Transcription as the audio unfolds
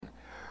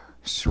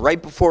So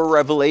right before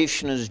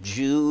Revelation is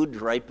Jude.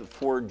 Right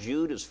before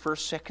Jude is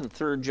 1st, 2nd,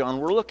 3rd John.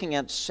 We're looking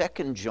at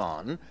 2nd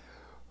John.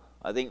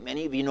 I think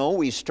many of you know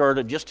we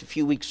started just a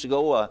few weeks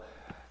ago a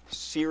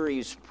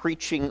series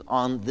preaching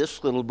on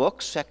this little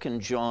book, 2nd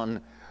John.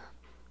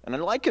 And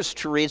I'd like us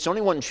to read, it's only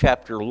one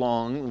chapter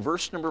long,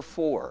 verse number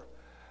 4.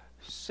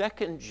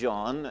 2nd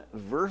John,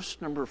 verse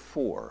number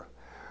 4.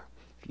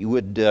 If you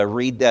would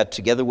read that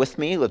together with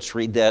me, let's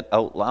read that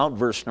out loud.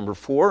 Verse number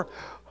 4.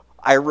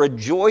 I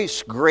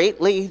rejoice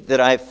greatly that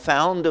I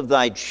found of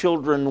thy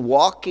children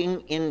walking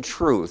in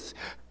truth,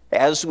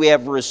 as we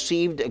have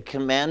received a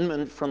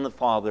commandment from the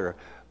Father.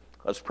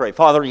 Let's pray.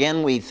 Father,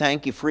 again, we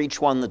thank you for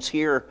each one that's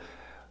here.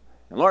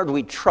 And Lord,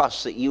 we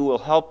trust that you will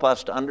help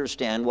us to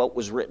understand what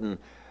was written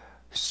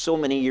so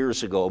many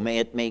years ago. May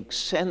it make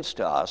sense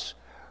to us.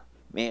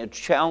 May it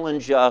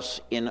challenge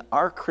us in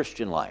our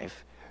Christian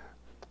life.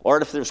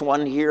 Lord, if there's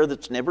one here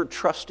that's never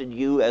trusted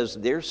you as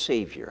their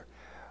Savior,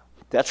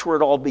 that's where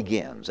it all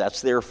begins.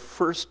 That's their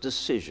first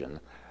decision.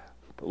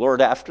 But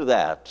Lord, after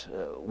that,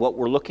 what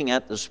we're looking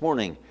at this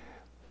morning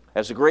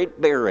has a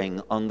great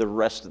bearing on the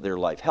rest of their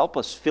life. Help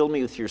us, fill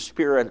me with your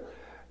Spirit.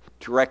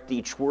 Direct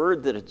each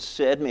word that it's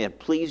said. May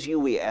it please you,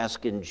 we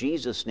ask in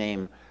Jesus'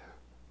 name.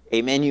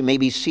 Amen. You may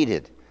be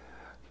seated.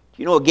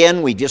 You know,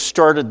 again, we just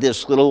started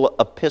this little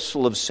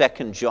epistle of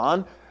 2nd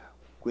John.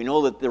 We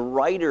know that the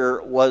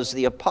writer was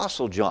the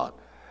Apostle John.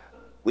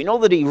 We know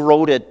that he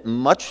wrote it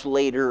much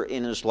later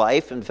in his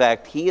life. In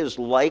fact, he is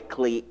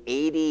likely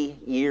 80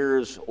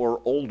 years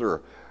or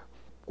older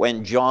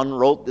when John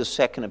wrote this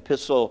second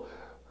epistle.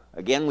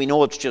 Again, we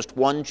know it's just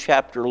one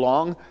chapter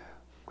long.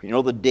 We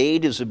know the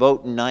date is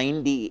about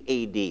 90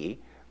 A.D.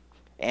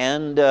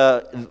 And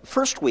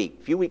first week,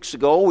 a few weeks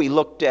ago, we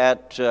looked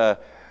at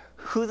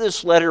who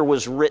this letter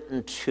was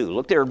written to.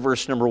 Look there at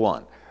verse number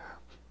 1.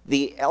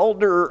 The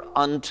elder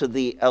unto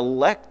the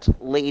elect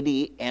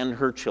lady and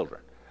her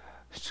children.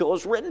 So it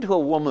was written to a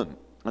woman,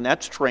 and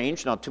that's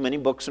strange. Not too many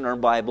books in our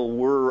Bible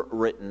were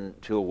written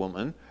to a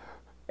woman,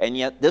 and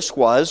yet this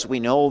was. We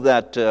know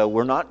that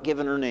we're not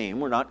given her name,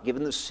 we're not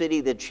given the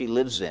city that she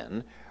lives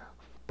in,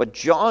 but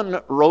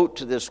John wrote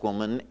to this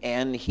woman,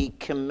 and he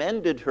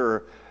commended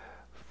her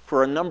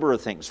for a number of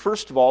things.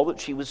 First of all, that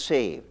she was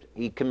saved.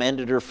 He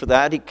commended her for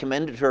that. He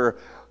commended her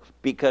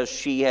because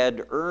she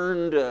had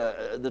earned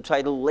the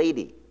title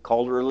lady,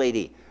 called her a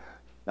lady.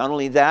 Not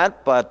only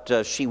that, but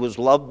she was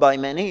loved by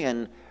many,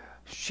 and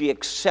she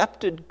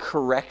accepted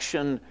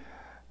correction.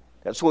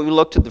 That's what we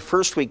looked at the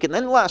first week. And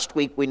then last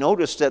week we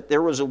noticed that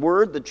there was a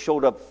word that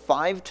showed up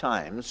 5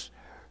 times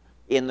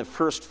in the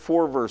first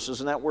 4 verses,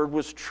 and that word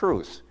was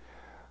truth.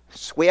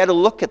 So we had to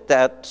look at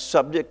that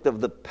subject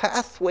of the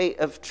pathway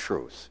of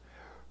truth.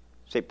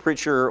 Say,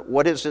 preacher,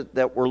 what is it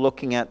that we're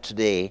looking at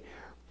today?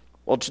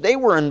 Well, today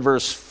we're in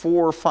verse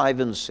 4, 5,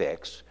 and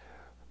 6.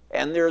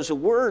 And there's a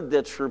word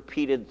that's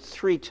repeated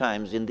 3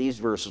 times in these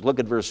verses. Look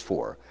at verse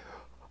 4.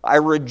 I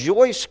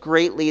rejoice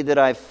greatly that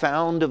I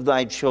found of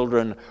thy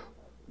children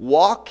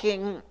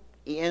walking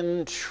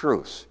in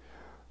truth.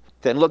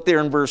 Then look there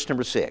in verse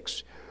number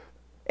 6.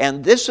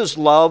 And this is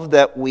love,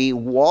 that we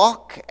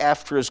walk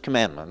after his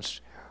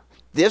commandments.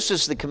 This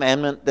is the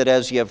commandment, that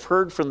as you have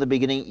heard from the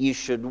beginning, you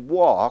should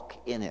walk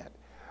in it.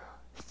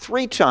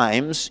 3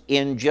 times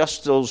in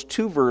just those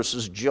 2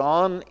 verses,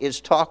 John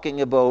is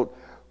talking about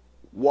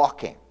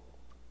walking.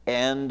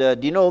 And do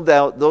you know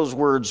that those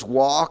words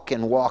walk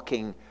and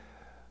walking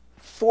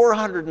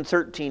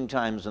 413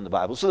 times in the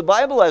Bible. So the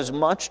Bible has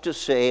much to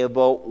say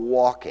about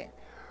walking.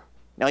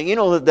 Now, you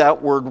know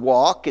that word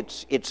walk,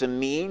 it's a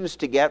means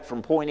to get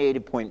from point A to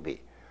point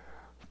B.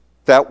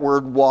 That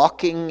word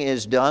walking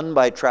is done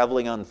by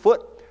traveling on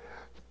foot.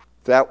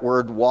 That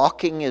word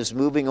walking is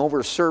moving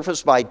over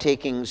surface by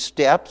taking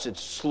steps.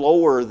 It's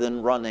slower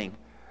than running.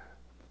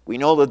 We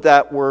know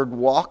that word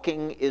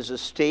walking is a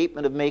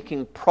statement of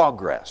making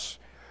progress.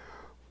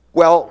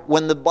 Well,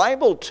 when the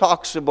Bible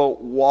talks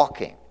about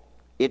walking,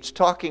 it's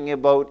talking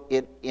about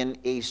it in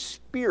a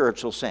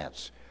spiritual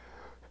sense.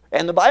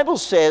 And the Bible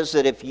says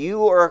that if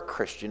you are a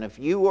Christian, if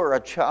you are a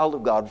child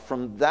of God,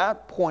 from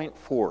that point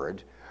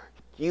forward,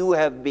 you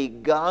have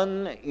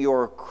begun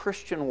your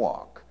Christian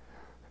walk.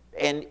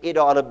 And it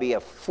ought to be a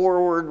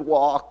forward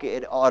walk.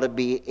 It ought to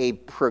be a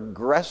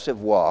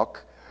progressive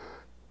walk.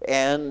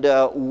 And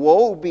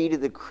woe be to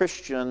the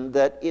Christian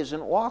that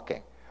isn't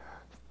walking,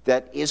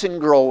 that isn't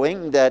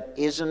growing, that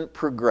isn't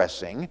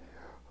progressing,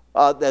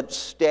 that's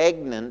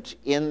stagnant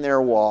in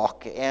their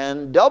walk,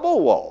 and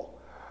double woe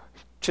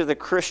to the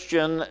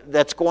Christian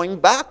that's going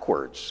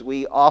backwards.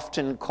 We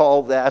often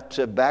call that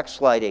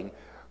backsliding.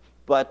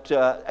 But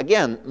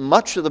again,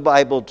 much of the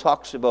Bible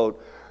talks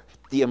about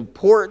the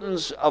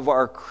importance of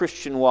our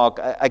Christian walk.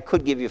 I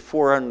could give you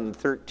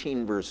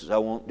 413 verses. I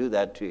won't do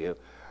that to you.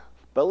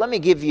 But let me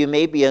give you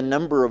maybe a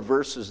number of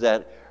verses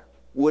that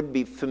would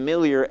be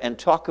familiar and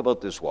talk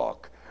about this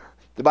walk.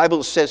 The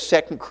Bible says,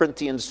 2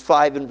 Corinthians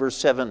 5 and verse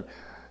 7,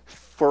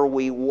 for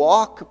we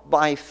walk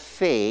by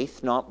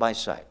faith, not by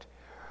sight.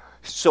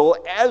 So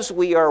as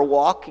we are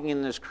walking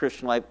in this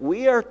Christian life,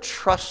 we are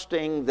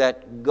trusting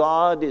that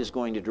God is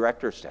going to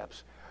direct our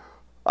steps.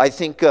 I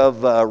think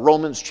of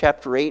Romans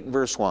chapter 8 and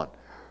verse 1.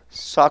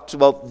 It talks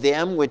about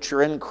them which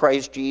are in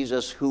Christ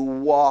Jesus, who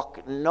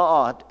walk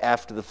not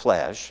after the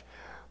flesh,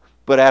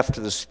 but after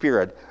the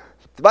Spirit.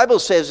 The Bible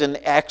says in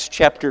Acts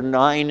chapter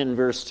 9 and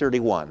verse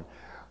 31, it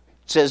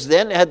says,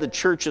 Then had the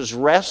churches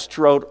rest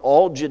throughout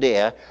all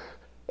Judea,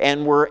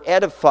 and were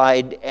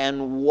edified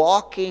and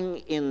walking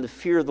in the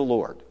fear of the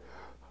Lord.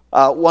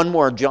 One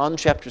more, John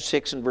chapter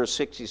 6 and verse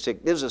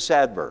 66. This is a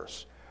sad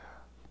verse.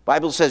 The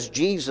Bible says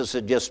Jesus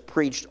had just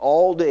preached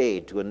all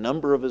day to a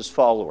number of his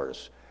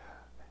followers.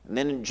 And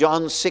then in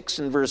John 6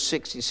 and verse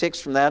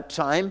 66, from that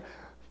time,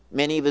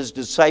 many of his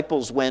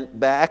disciples went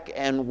back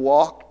and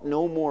walked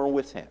no more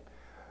with him.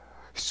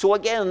 So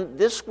again,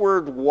 this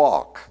word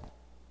walk,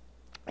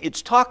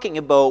 it's talking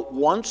about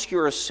once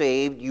you're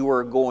saved, you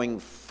are going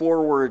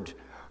forward,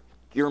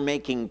 you're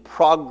making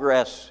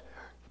progress,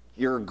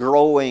 you're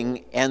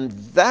growing, and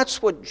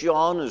that's what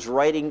John is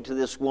writing to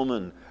this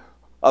woman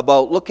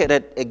about. Look at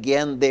it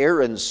again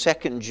there in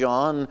 2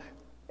 John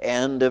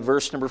and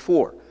verse number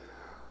 4.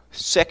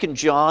 2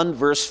 John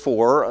verse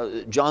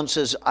 4, John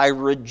says, I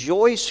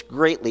rejoice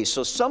greatly.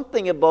 So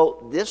something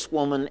about this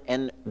woman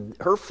and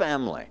her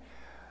family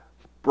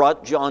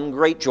brought John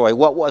great joy.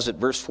 What was it?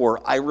 Verse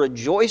 4, I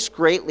rejoice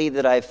greatly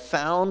that I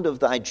found of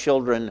thy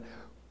children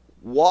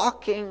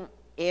walking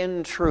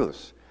in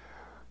truth.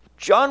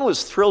 John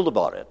was thrilled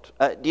about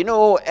it. Do you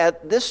know,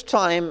 at this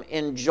time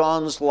in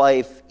John's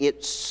life,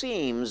 it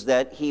seems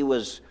that he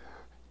was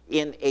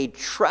in a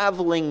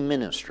traveling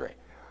ministry.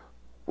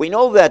 We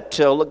know that,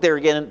 look there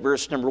again at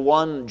verse number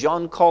 1,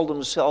 John called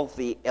himself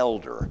the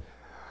elder.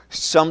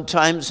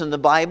 Sometimes in the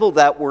Bible,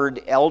 that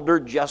word elder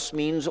just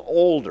means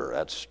older.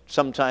 That's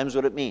sometimes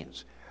what it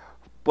means.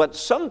 But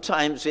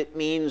sometimes it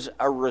means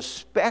a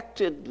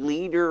respected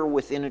leader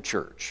within a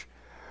church.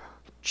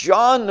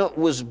 John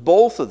was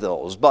both of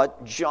those,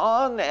 but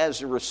John,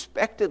 as a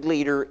respected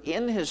leader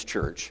in his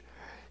church,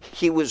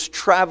 he was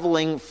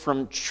traveling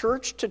from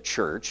church to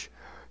church.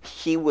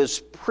 He was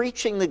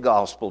preaching the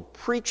gospel,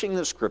 preaching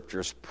the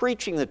scriptures,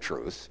 preaching the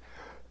truth.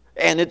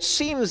 And it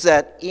seems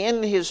that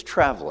in his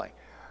traveling,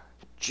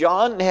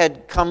 John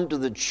had come to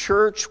the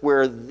church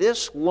where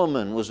this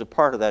woman was a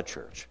part of that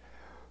church.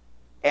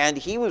 And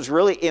he was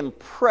really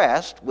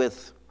impressed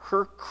with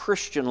her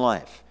Christian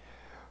life.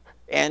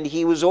 And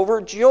he was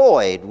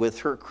overjoyed with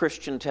her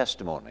Christian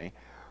testimony.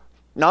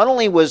 Not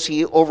only was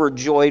he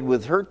overjoyed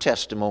with her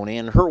testimony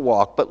and her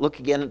walk, but look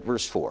again at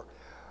verse 4.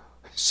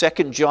 2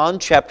 John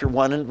chapter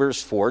 1 and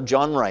verse 4,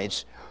 John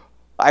writes,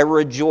 I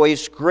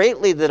rejoice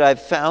greatly that I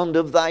found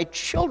of thy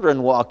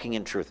children walking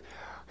in truth.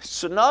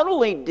 So not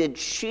only did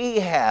she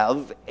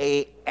have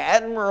an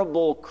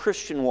admirable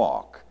Christian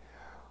walk,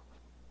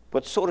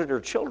 but so did her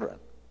children.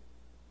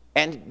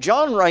 And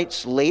John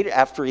writes later,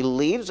 after he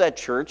leaves that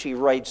church, he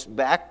writes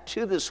back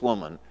to this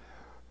woman,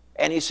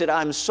 and he said,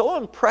 I'm so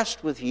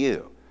impressed with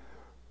you,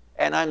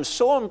 and I'm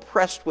so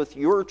impressed with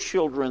your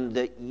children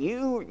that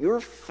your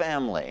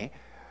family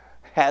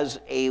has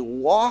a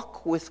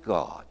walk with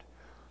God.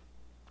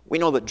 We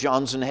know that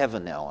John's in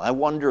heaven now. I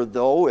wonder,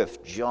 though,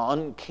 if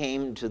John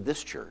came to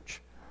this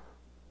church,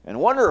 and I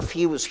wonder if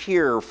he was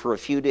here for a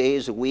few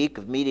days, a week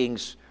of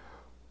meetings.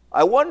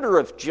 I wonder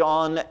if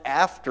John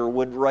after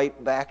would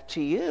write back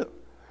to you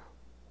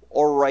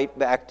or write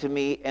back to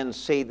me and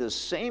say the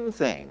same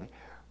thing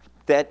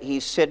that he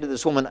said to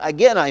this woman.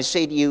 Again, I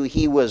say to you,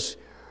 he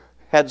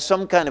had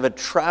some kind of a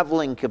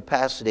traveling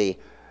capacity.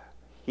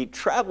 He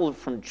traveled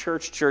from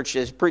church to church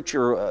as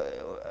preacher.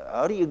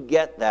 How do you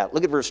get that?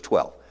 Look at verse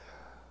 12.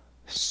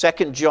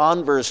 2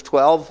 John verse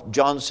 12,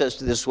 John says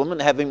to this woman,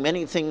 having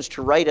many things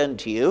to write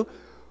unto you,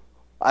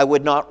 I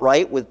would not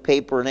write with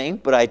paper and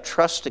ink, but I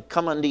trust to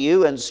come unto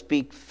you and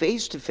speak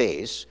face to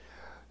face,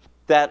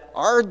 that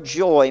our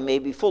joy may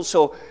be full.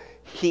 So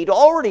he'd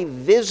already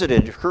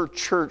visited her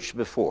church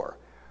before.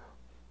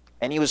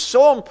 And he was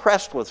so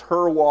impressed with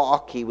her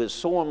walk. He was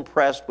so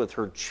impressed with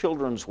her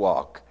children's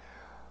walk.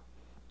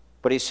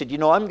 But he said,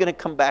 I'm going to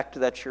come back to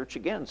that church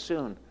again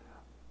soon.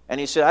 And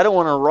he said, I don't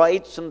want to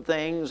write some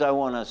things. I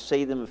want to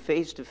say them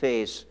face to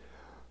face.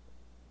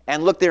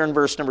 And look there in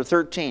verse number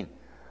 13.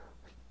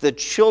 The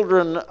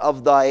children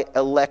of thy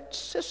elect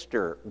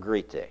sister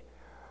greet thee.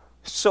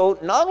 So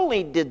not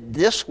only did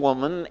this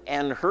woman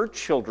and her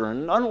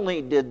children, not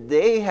only did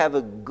they have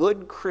a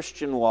good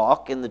Christian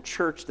walk in the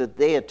church that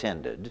they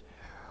attended,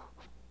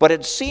 but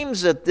it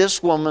seems that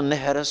this woman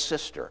had a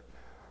sister.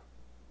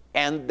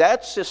 And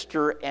that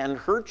sister and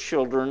her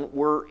children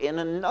were in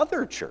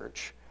another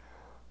church.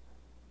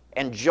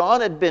 And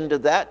John had been to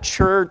that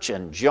church,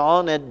 and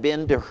John had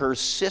been to her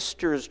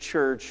sister's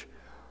church.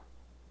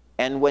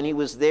 And when he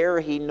was there,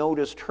 he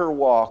noticed her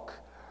walk.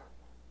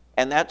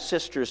 And that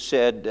sister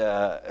said,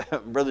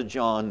 Brother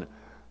John,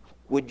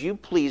 would you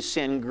please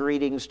send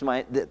greetings to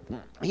my...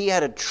 He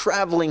had a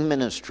traveling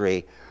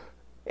ministry.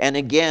 And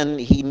again,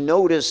 he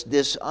noticed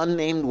this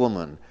unnamed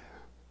woman.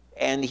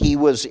 And he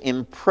was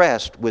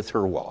impressed with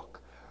her walk.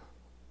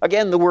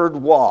 Again, the word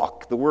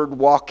walk, the word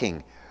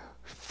walking,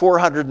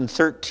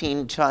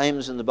 413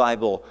 times in the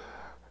Bible.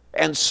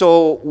 And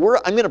so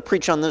I'm going to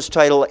preach on this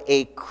title,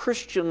 A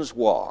Christian's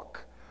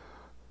Walk.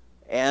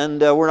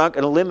 And we're not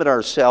going to limit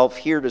ourselves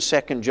here to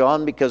 2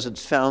 John because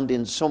it's found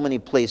in so many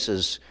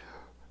places.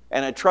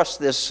 And I trust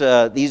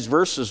these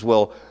verses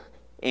will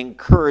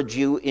encourage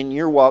you in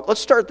your walk.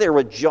 Let's start there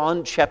with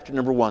John chapter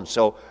number 1.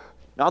 So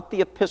not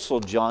the epistle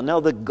of John, now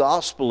the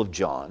gospel of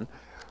John.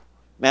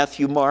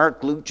 Matthew,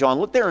 Mark, Luke, John.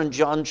 Look there in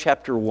John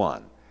chapter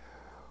 1.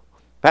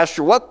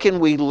 Pastor, what can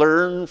we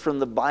learn from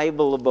the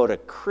Bible about a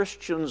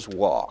Christian's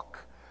walk?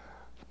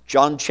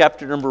 John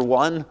chapter number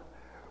 1.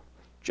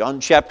 John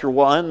chapter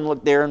 1,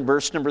 look there in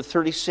verse number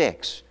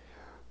 36.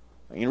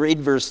 You can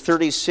read verse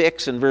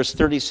 36 and verse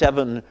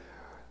 37.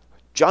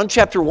 John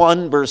chapter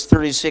 1, verse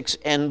 36,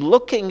 and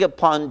looking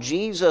upon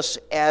Jesus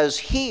as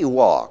he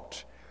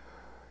walked,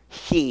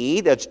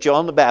 he, that's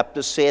John the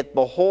Baptist, saith,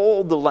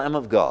 Behold the Lamb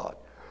of God.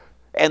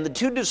 And the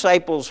two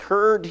disciples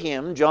heard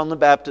him, John the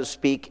Baptist,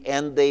 speak,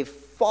 and they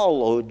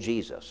followed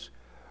Jesus.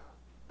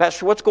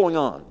 Pastor, what's going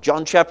on?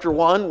 John chapter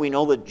 1, we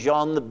know that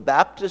John the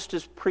Baptist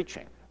is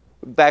preaching.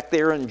 Back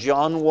there in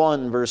John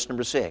 1, verse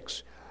number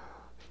 6.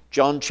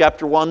 John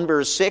chapter 1,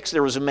 verse 6,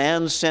 there was a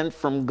man sent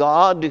from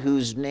God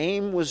whose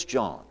name was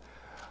John.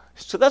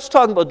 So that's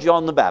talking about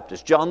John the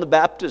Baptist. John the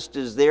Baptist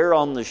is there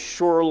on the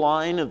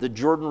shoreline of the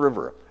Jordan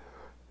River.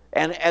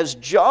 And as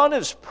John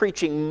is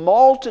preaching,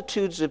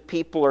 multitudes of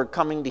people are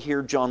coming to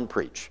hear John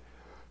preach.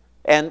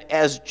 And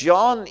as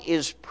John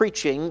is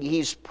preaching,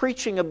 he's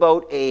preaching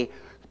about a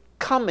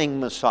coming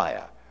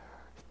Messiah.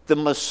 The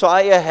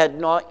Messiah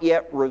had not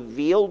yet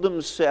revealed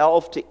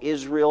himself to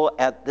Israel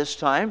at this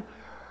time.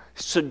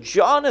 So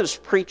John is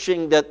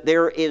preaching that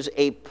there is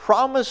a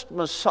promised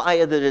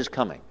Messiah that is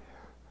coming.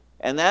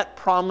 And that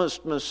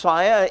promised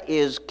Messiah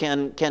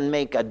can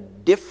make a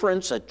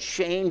difference, a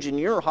change in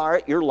your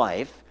heart, your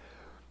life.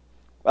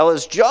 Well,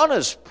 as John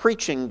is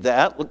preaching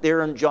that, look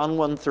there in John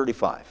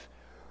 1:35. It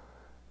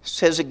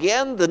says,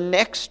 again, the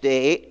next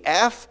day,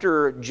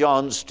 after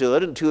John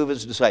stood and two of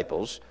his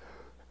disciples,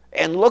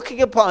 and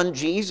looking upon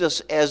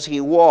Jesus as he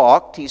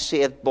walked, he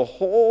saith,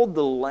 Behold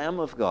the Lamb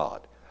of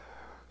God.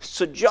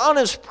 So John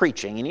is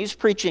preaching, and he's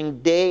preaching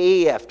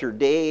day after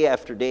day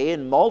after day,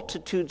 and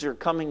multitudes are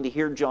coming to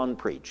hear John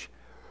preach.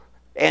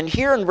 And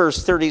here in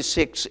verse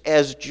 36,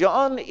 as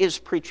John is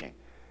preaching,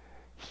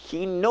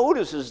 he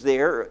notices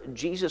there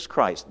Jesus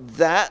Christ.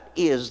 That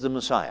is the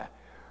Messiah.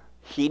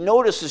 He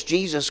notices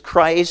Jesus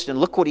Christ, and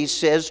look what he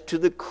says to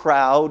the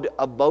crowd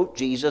about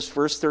Jesus,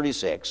 verse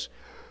 36.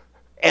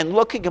 And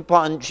looking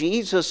upon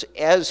Jesus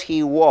as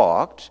he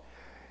walked,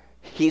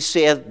 he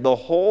said,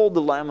 Behold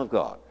the Lamb of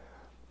God.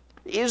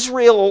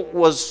 Israel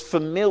was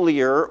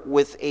familiar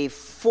with a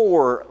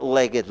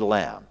four-legged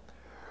lamb.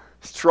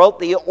 Throughout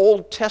the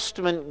Old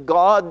Testament,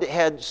 God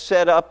had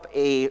set up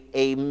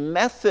a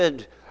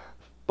method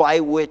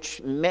by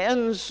which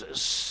men's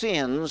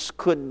sins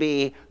could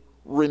be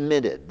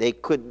remitted. They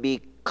could be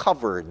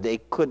covered. They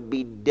could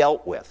be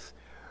dealt with.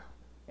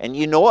 And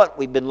you know what?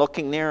 We've been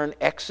looking there in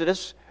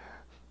Exodus.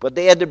 But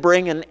they had to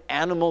bring an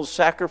animal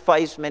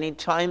sacrifice. Many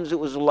times it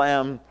was a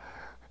lamb.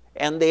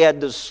 And they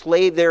had to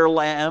slay their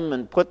lamb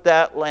and put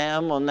that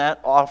lamb on that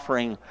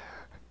offering.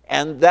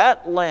 And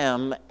that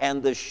lamb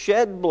and the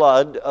shed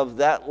blood of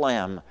that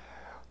lamb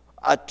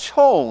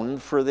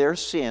atoned for their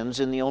sins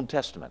in the Old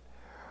Testament.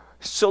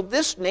 So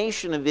this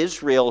nation of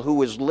Israel who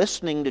was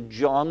listening to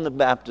John the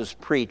Baptist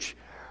preach,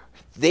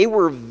 they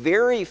were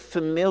very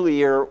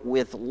familiar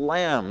with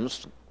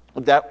lambs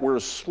that were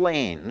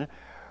slain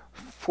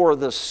for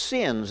the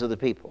sins of the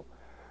people.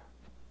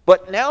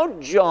 But now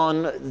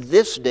John,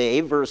 this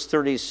day, verse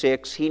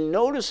 36, he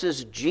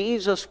notices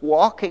Jesus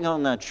walking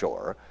on that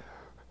shore,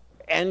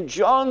 and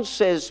John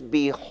says,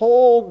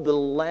 Behold the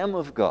Lamb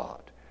of God.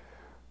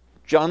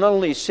 John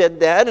only said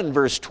that in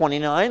verse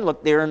 29.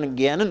 Look there and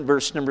again in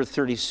verse number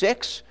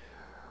 36.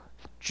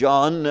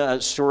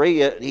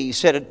 He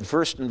said it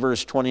first in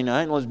verse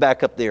 29. Let's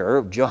back up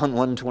there, John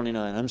 1:29,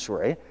 I'm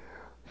sorry.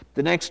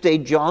 The next day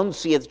John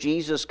seeth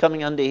Jesus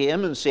coming unto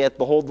him, and saith,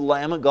 Behold the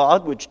Lamb of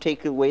God, which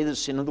taketh away the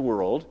sin of the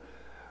world.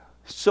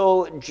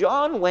 So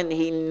John, when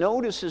he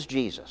notices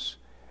Jesus,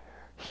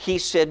 he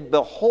said,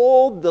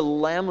 Behold the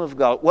Lamb of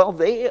God. Well,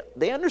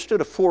 they understood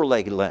a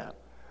four-legged lamb.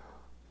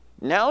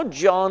 Now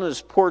John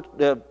is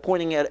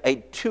pointing at a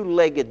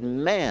two-legged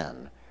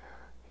man.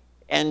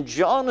 And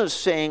John is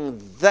saying,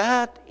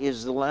 that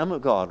is the Lamb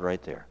of God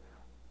right there.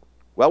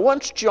 Well,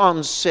 once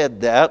John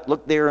said that,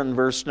 look there in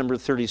verse number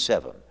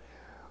 37.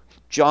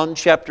 John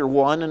chapter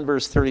 1 and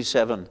verse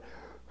 37.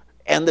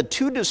 And the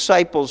two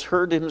disciples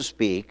heard him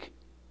speak,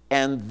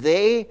 and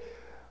they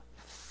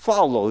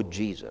followed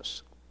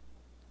Jesus.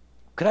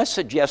 Could I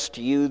suggest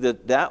to you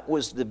that that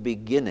was the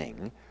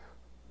beginning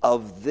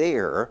of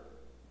their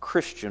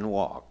Christian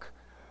walk?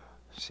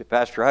 You say,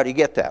 Pastor, how do you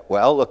get that?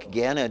 Well, look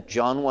again at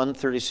John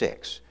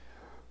 1:36.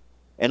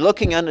 And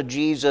looking unto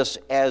Jesus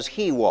as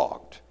he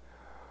walked.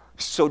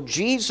 So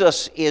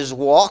Jesus is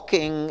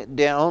walking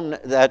down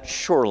that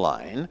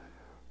shoreline.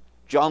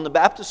 John the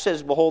Baptist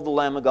says, Behold the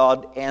Lamb of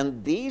God.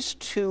 And these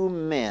two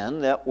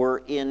men that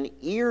were in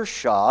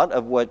earshot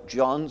of what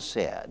John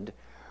said,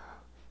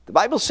 The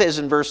Bible says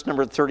in verse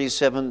number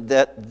 37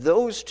 that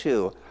those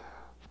two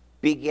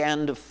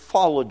began to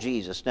follow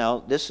Jesus. Now,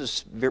 this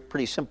is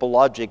pretty simple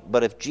logic,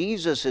 but if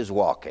Jesus is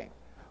walking,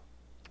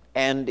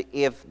 and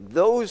if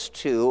those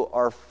two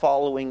are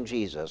following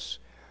Jesus,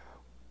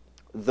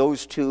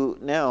 those two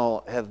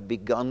now have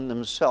begun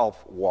themselves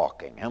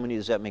walking. How many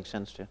does that make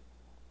sense to?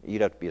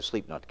 You'd have to be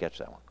asleep not to catch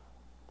that one.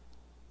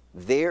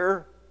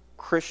 Their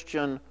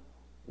Christian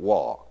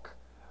walk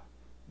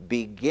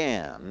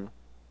began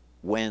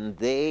when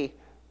they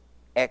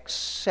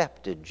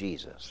accepted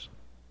Jesus.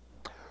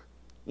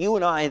 You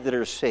and I that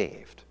are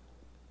saved,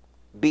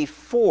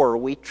 before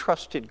we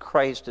trusted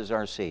Christ as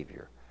our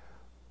Savior,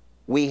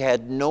 we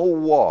had no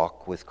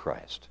walk with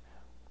Christ.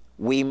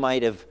 We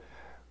might have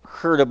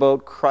heard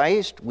about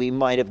Christ, we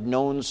might have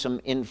known some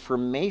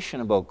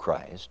information about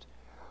Christ,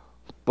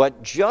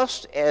 but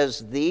just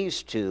as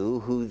these two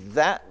who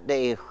that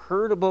day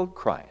heard about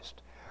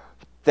Christ,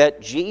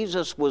 that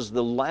Jesus was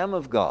the Lamb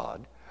of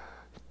God,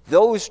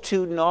 those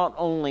two not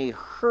only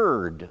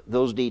heard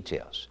those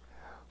details,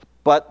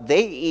 but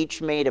they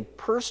each made a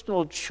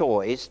personal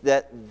choice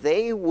that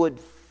they would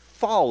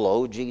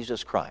follow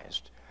Jesus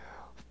Christ.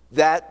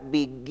 That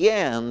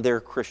began their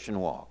Christian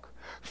walk.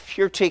 If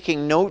you're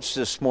taking notes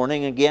this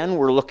morning, again,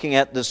 we're looking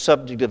at the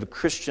subject of a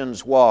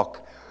Christian's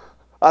walk.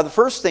 The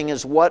first thing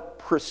is what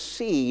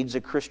precedes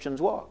a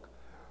Christian's walk.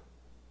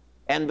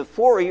 And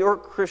before your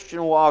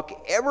Christian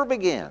walk ever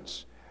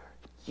begins,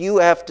 you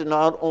have to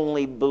not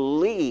only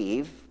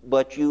believe,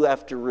 but you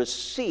have to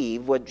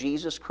receive what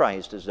Jesus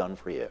Christ has done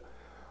for you.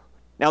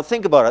 Now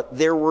think about it.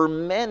 There were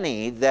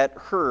many that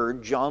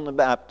heard John the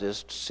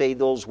Baptist say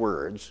those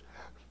words,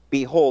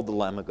 "Behold the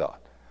Lamb of God."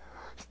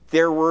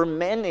 There were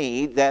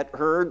many that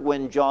heard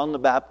when John the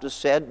Baptist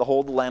said,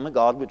 "Behold the Lamb of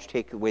God, which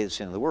taketh away the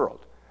sin of the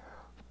world."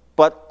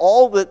 But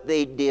all that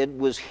they did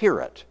was hear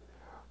it.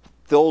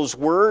 Those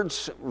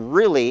words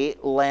really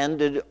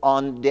landed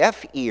on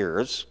deaf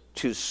ears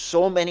to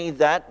so many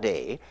that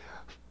day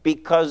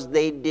because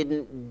they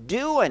didn't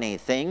do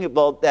anything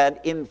about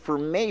that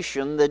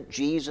information that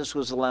Jesus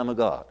was the Lamb of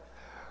God.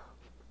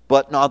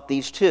 But not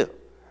these two.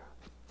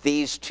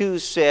 These two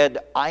said,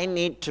 I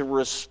need to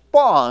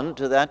respond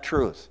to that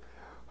truth.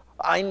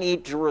 I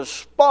need to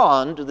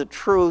respond to the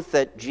truth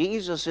that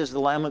Jesus is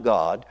the Lamb of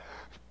God.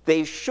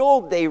 They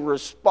showed they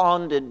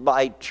responded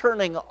by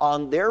turning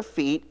on their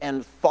feet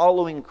and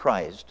following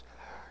Christ.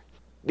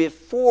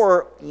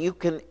 Before you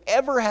can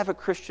ever have a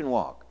Christian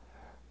walk,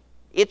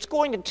 it's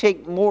going to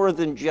take more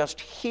than just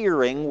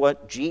hearing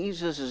what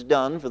Jesus has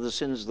done for the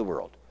sins of the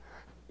world.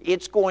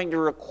 It's going to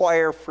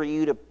require for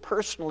you to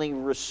personally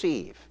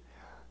receive,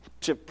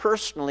 to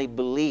personally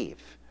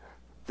believe.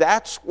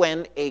 That's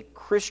when a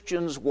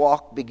Christian's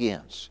walk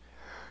begins.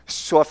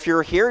 So if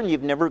you're here and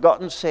you've never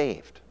gotten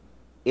saved,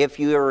 if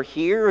you are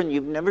here and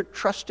you've never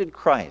trusted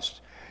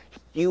Christ,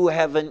 you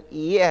haven't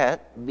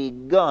yet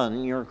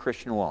begun your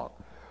Christian walk.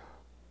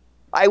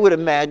 I would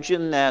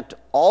imagine that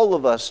all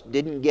of us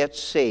didn't get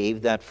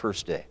saved that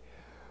first day.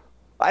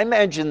 I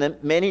imagine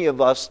that many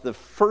of us, the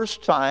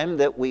first time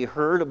that we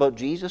heard about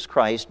Jesus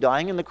Christ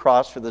dying on the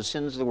cross for the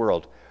sins of the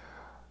world,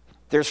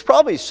 there's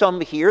probably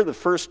some here, the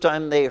first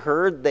time they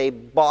heard, they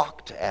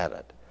balked at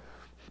it.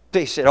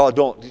 They said, "Oh,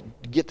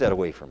 don't, get that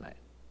away from me."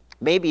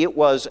 Maybe it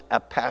was a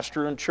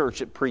pastor in church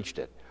that preached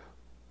it.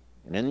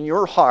 And in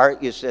your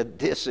heart, you said,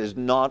 "This is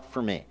not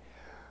for me."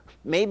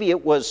 Maybe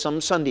it was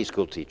some Sunday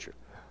school teacher.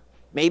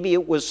 Maybe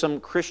it was some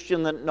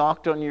Christian that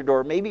knocked on your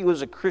door. Maybe it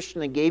was a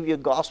Christian that gave you a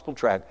gospel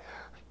tract.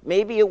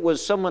 Maybe it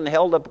was someone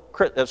held up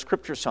a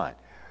scripture sign.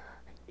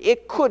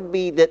 It could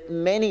be that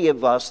many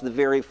of us, the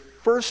very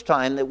first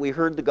time that we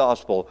heard the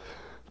gospel,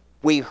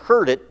 we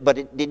heard it, but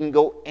it didn't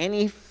go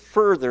any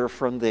further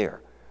from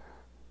there.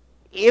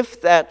 If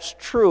that's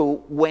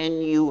true,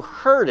 when you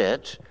heard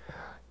it,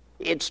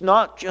 it's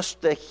not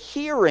just the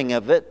hearing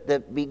of it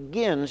that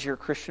begins your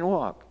Christian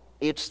walk.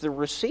 It's the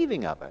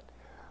receiving of it.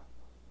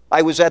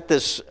 I was at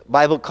this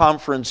Bible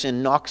conference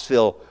in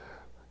Knoxville,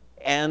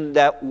 and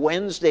that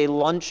Wednesday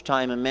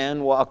lunchtime, a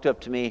man walked up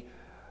to me,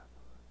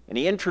 and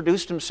he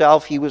introduced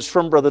himself. He was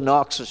from Brother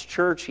Knox's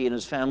church. He and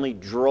his family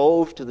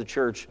drove to the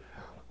church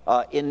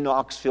in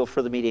Knoxville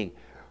for the meeting.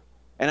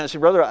 And I said,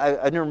 "Brother,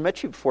 I've never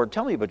met you before.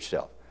 Tell me about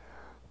yourself."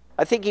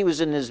 I think he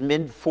was in his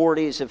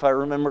mid-40s, if I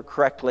remember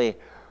correctly.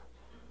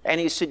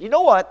 And he said, "You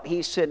know what?"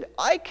 He said,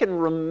 "I can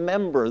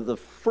remember the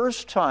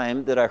first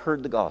time that I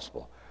heard the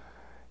gospel."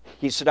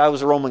 He said, "I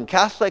was a Roman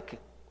Catholic,"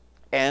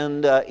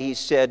 and he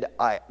said,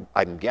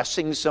 I'm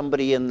guessing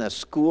somebody in the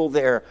school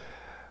there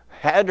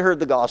had heard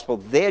the gospel,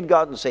 they had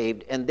gotten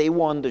saved, and they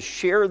wanted to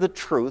share the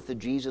truth that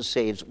Jesus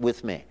saves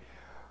with me.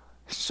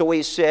 So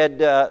he said,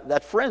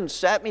 that friend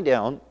sat me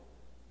down.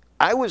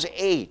 I was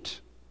 8.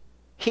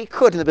 He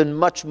couldn't have been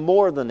much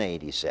more than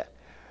 8, he said.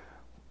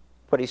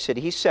 But he said,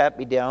 he sat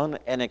me down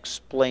and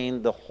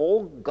explained the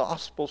whole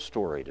gospel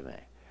story to me,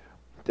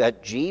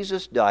 that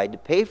Jesus died to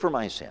pay for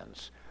my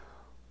sins.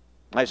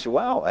 I said,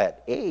 "Wow,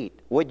 at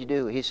 8, what'd you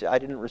do?" He said, "I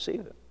didn't receive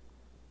it."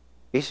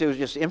 He said, "It was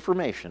just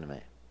information to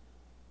me."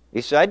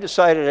 He said, "I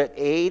decided at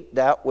 8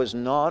 that was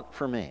not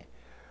for me."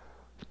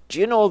 Do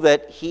you know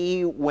that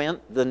he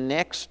went the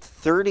next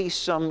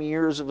 30-some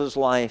years of his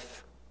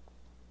life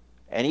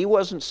and he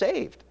wasn't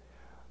saved?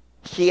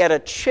 He had a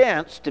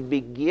chance to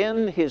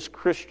begin his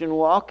Christian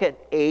walk at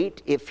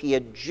 8 if he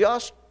had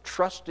just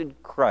trusted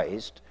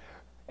Christ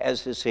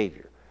as his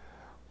Savior.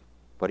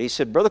 But he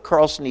said, Brother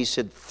Carlson, he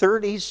said,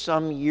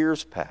 30-some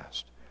years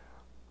passed.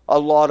 A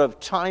lot of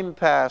time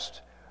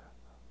passed.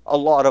 A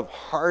lot of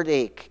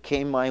heartache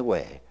came my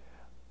way.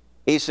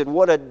 He said,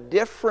 what a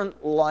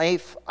different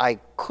life I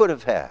could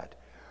have had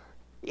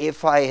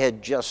if I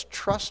had just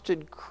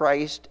trusted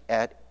Christ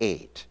at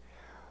 8.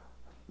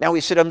 Now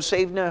he said, I'm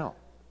saved now.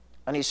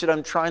 And he said,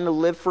 I'm trying to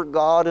live for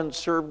God and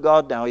serve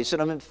God now. He said,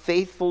 I'm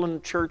faithful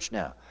in church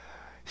now.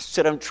 He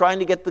said, I'm trying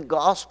to get the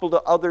gospel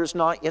to others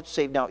not yet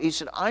saved now. He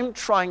said, I'm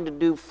trying to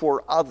do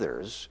for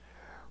others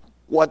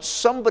what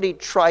somebody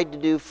tried to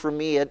do for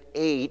me at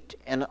 8,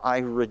 and I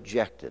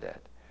rejected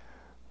it.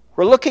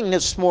 We're looking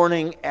this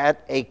morning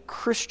at a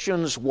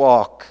Christian's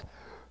walk.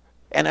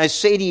 And I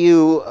say to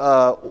you,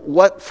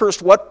 what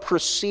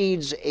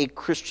precedes a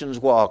Christian's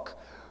walk?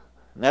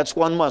 And that's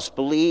one must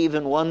believe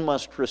and one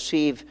must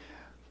receive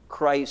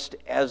Christ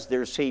as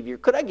their Savior.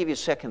 Could I give you a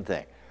second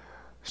thing?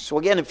 So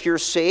again, if you're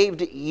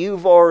saved,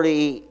 you've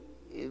already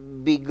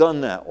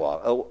begun that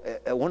walk.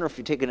 I wonder if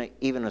you've taken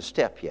even a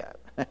step yet.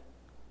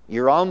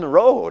 You're on the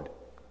road.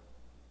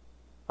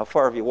 How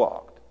far have you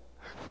walked?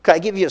 Can I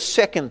give you a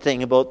second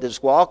thing about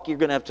this walk? You're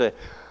going to have to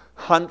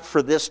hunt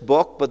for this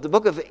book, but the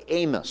book of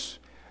Amos.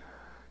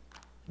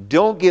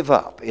 Don't give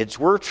up. It's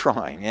worth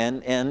trying.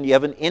 And you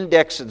have an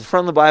index at the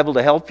front of the Bible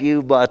to help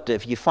you, but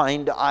if you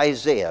find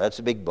Isaiah, that's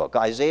a big book.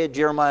 Isaiah,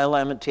 Jeremiah,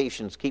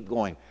 Lamentations, keep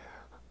going.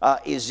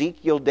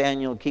 Ezekiel,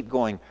 Daniel, keep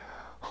going.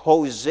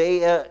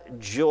 Hosea,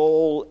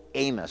 Joel,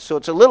 Amos. So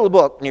it's a little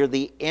book near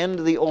the end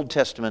of the Old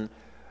Testament.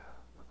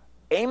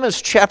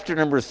 Amos chapter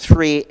number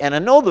 3, and I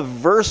know the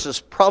verse is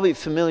probably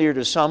familiar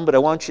to some, but I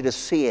want you to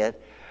see it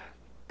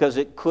because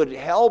it could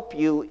help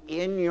you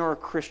in your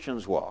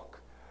Christian's walk.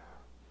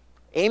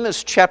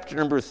 Amos chapter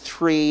number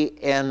 3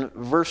 and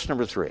verse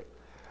number 3.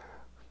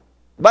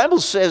 The Bible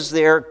says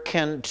there,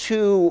 can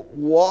two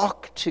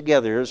walk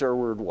together? Here's our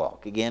word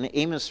walk. Again,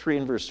 Amos 3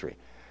 and verse 3.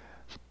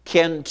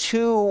 Can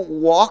two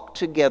walk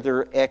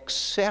together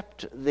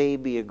except they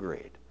be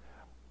agreed?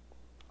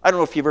 I don't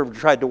know if you've ever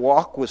tried to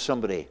walk with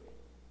somebody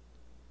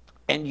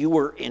and you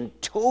were in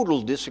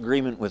total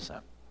disagreement with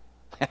them.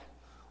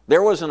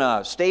 There wasn't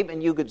a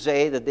statement you could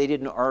say that they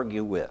didn't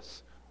argue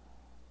with.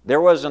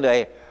 There wasn't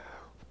a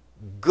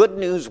good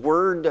news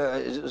word,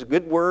 a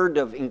good word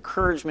of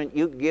encouragement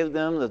you could give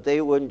them that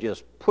they wouldn't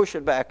just push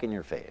it back in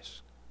your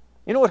face.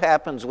 You know what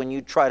happens when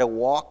you try to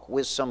walk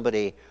with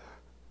somebody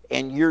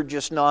and you're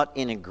just not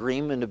in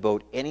agreement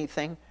about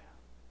anything?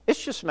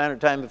 It's just a matter of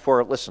time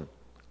before, listen,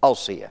 I'll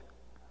see you.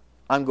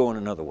 I'm going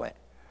another way.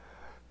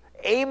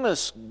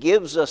 Amos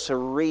gives us a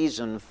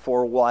reason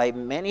for why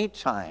many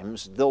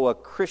times, though a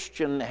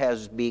Christian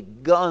has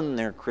begun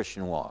their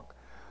Christian walk,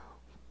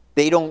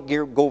 they don't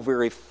go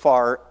very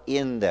far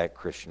in that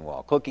Christian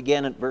walk. Look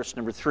again at verse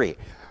number 3.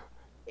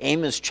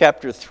 Amos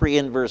chapter 3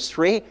 and verse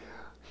 3.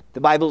 The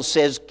Bible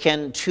says,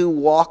 can two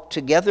walk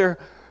together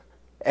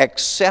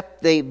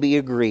except they be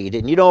agreed?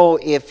 And you know,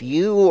 if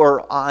you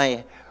or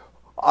I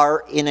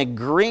are in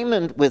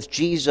agreement with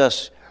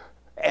Jesus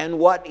and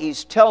what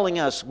he's telling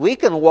us, we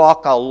can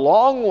walk a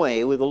long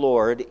way with the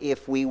Lord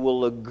if we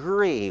will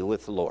agree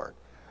with the Lord.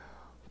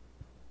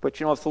 But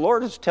you know, if the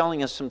Lord is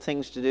telling us some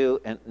things to do,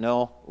 and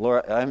no,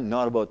 Lord, I'm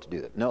not about to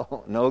do that.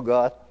 No,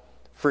 God,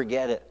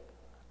 forget it.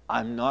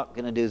 I'm not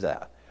going to do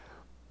that.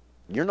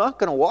 You're not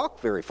going to walk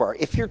very far.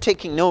 If you're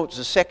taking notes,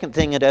 the second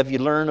thing that have you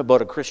learn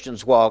about a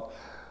Christian's walk,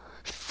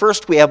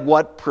 first we have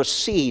what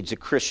precedes a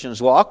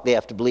Christian's walk. They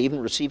have to believe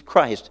and receive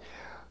Christ.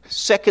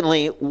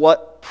 Secondly,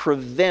 what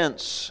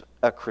prevents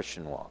a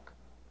Christian walk.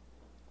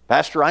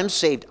 Pastor, I'm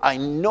saved. I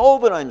know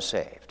that I'm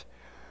saved.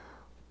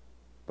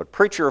 But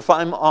preacher, if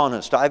I'm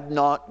honest, I've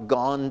not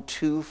gone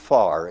too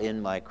far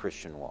in my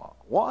Christian walk.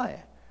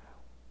 Why?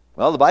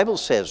 Well, the Bible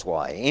says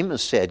why.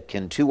 Amos said,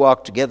 can two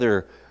walk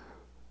together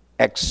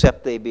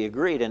except they be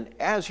agreed? And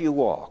as you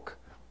walk,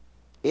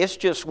 it's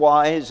just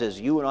wise as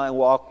you and I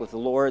walk with the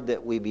Lord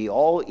that we be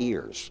all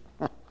ears.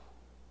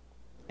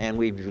 And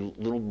we be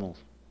little more.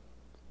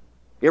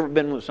 You ever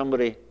been with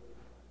somebody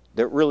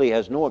that really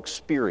has no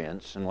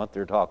experience in what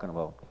they're talking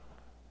about,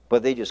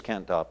 but they just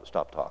can't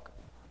stop talking?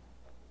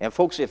 And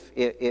folks,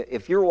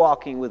 if you're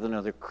walking with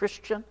another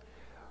Christian,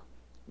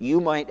 you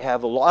might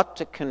have a lot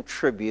to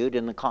contribute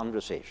in the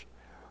conversation.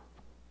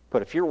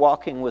 But if you're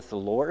walking with the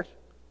Lord,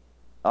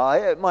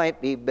 it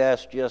might be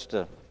best just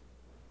to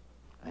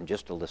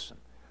listen.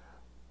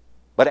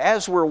 But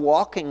as we're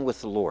walking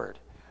with the Lord,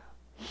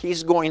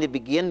 he's going to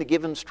begin to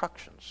give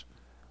instructions.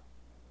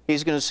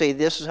 He's going to say,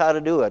 this is how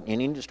to do it. You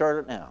need to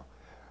start it now.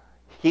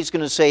 He's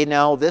going to say,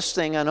 now this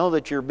thing, I know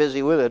that you're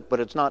busy with it, but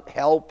it's not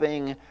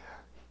helping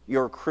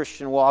your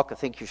Christian walk. I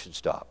think you should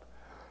stop.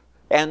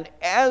 And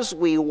as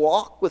we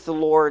walk with the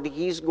Lord,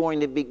 he's going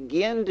to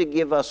begin to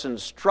give us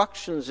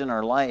instructions in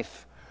our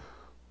life.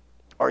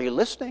 Are you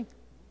listening?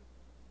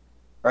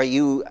 Are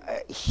you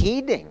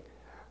heeding?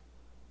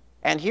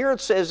 And here it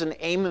says in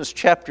Amos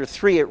chapter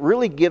 3, it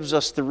really gives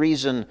us the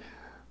reason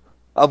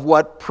of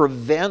what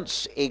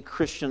prevents a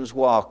Christian's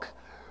walk.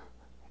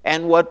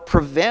 And what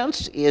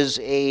prevents is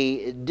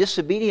a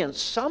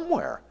disobedience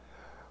somewhere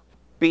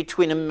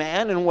between a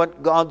man and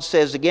what God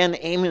says. Again,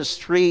 Amos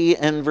 3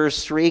 and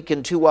verse 3,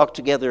 can two walk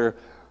together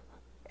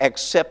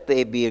except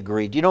they be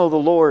agreed? You know, the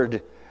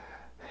Lord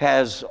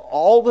has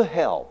all the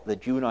help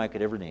that you and I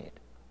could ever need.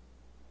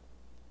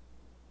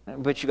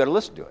 But you got to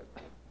listen to it.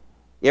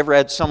 You ever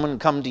had someone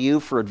come to you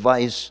for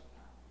advice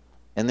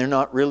and they're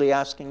not really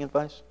asking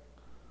advice?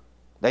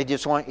 They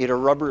just want you to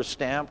rubber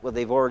stamp what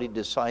they've already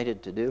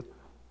decided to do.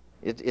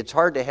 It's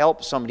hard to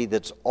help somebody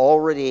that's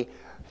already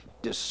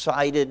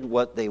decided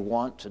what they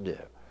want to do.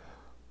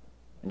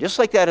 And just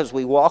like that, as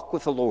we walk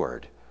with the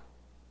Lord,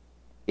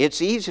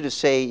 it's easy to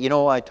say, you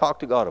know, I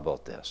talked to God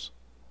about this.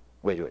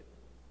 Wait.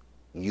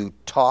 You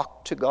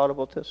talked to God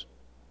about this?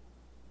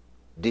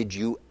 Did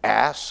you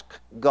ask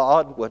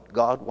God what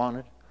God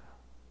wanted?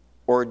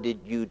 Or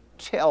did you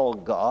tell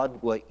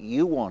God what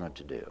you wanted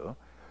to do,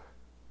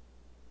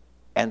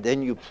 and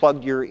then you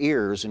plugged your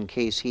ears in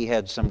case he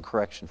had some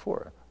correction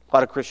for it? A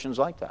lot of Christians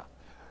like that.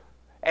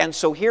 And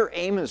so here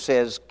Amos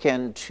says,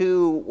 can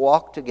two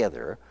walk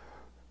together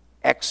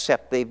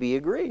except they be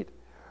agreed?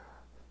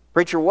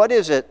 Preacher, what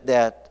is it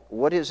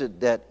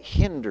that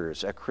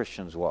hinders a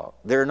Christian's walk?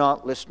 They're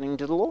not listening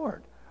to the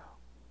Lord.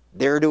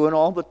 They're doing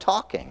all the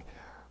talking.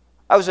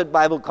 I was at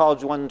Bible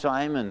college one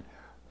time, and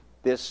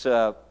this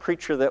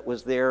preacher that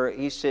was there,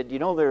 he said, you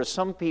know, there are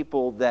some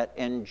people that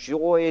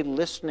enjoy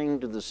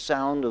listening to the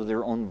sound of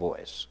their own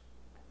voice.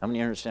 How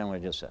many understand what I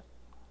just said?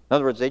 In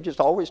other words, they just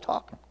always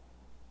talking.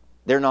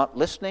 They're not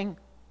listening.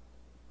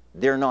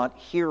 They're not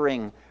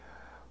hearing.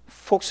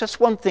 Folks, that's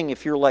one thing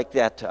if you're like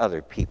that to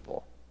other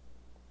people.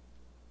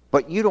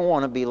 But you don't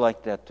want to be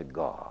like that to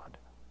God.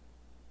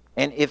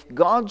 And if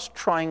God's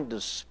trying to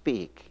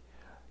speak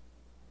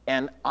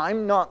and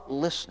I'm not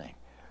listening,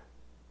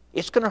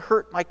 it's going to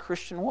hurt my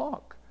Christian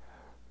walk.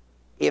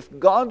 If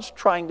God's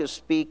trying to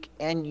speak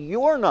and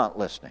you're not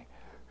listening,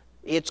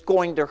 it's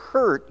going to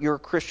hurt your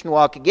Christian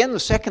walk. Again, the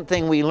second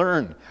thing we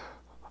learn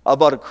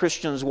about a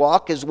Christian's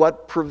walk is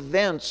what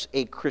prevents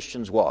a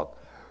Christian's walk.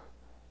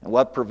 And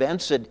what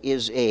prevents it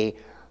is a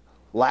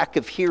lack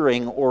of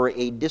hearing or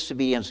a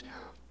disobedience.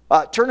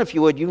 Turn, if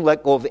you would, you can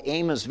let go of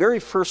Amos' very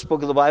first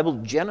book of the Bible,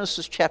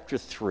 Genesis chapter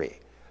 3.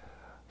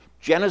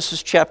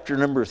 Genesis chapter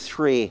number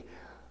 3.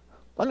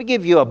 Let me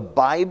give you a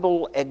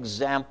Bible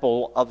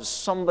example of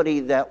somebody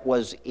that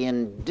was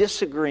in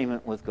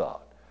disagreement with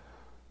God.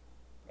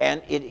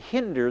 And it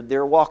hindered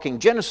their walking.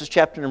 Genesis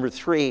chapter number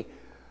 3.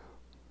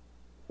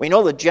 We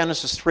know that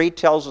Genesis 3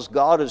 tells us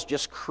God has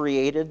just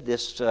created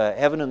this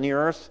heaven and the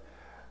earth.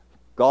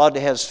 God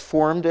has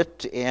formed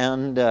it,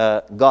 and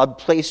God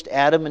placed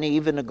Adam and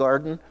Eve in a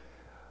garden.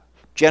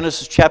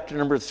 Genesis chapter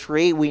number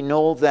 3, we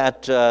know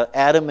that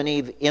Adam and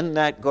Eve in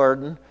that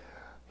garden,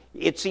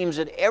 it seems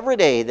that every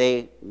day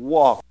they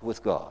walked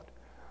with God.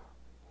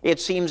 It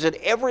seems that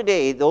every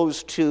day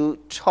those two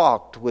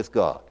talked with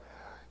God.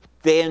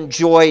 They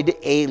enjoyed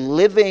a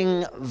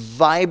living,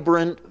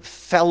 vibrant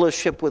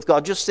fellowship with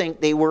God. Just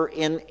think, they were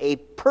in a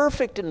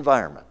perfect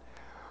environment.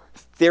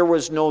 There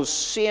was no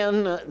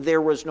sin.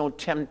 There was no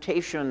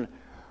temptation.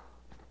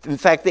 In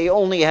fact, they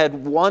only had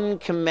one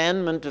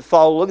commandment to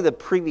follow. Look at the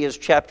previous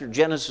chapter,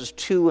 Genesis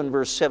 2 and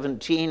verse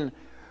 17.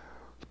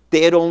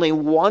 They had only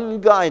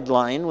one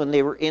guideline when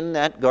they were in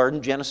that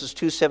garden, Genesis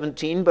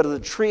 2:17. But of the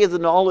tree of the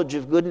knowledge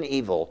of good and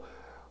evil,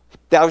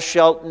 thou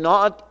shalt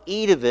not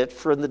eat of it,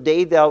 for in the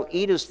day thou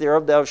eatest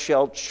thereof, thou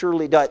shalt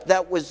surely die.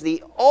 That was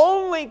the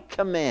only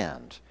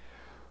command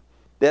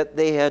that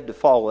they had to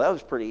follow. That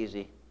was pretty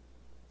easy.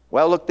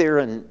 Well, look there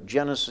in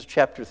Genesis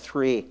chapter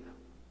 3.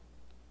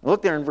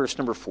 Look there in verse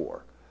number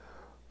 4.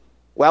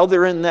 While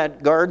they're in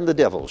that garden, the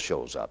devil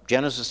shows up.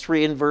 Genesis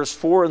 3 and verse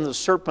 4, and the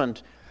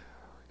serpent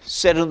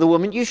said unto the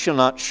woman, you shall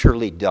not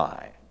surely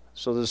die.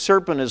 So the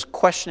serpent is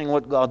questioning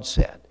what God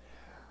said.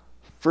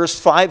 Verse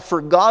 5,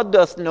 for God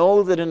doth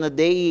know that in the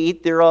day ye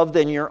eat thereof,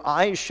 then your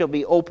eyes shall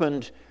be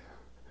opened,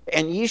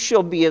 and ye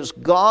shall be as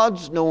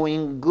gods,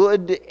 knowing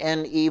good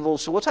and evil.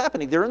 So what's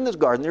happening? They're in this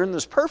garden. They're in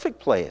this perfect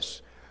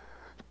place.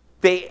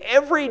 They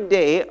every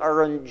day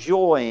are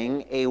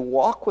enjoying a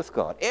walk with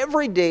God.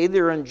 Every day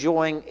they're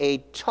enjoying a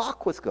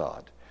talk with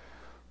God.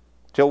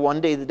 Till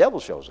one day the devil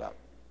shows up.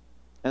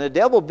 And the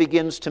devil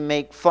begins to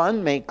make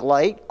fun, make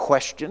light,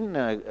 question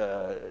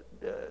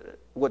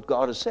what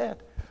God has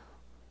said.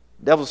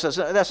 The devil says,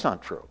 that's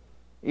not true.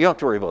 You don't have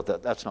to worry about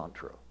that. That's not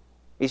true.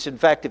 He said, in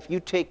fact, if you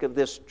take of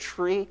this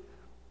tree,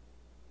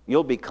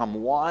 you'll become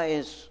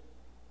wise.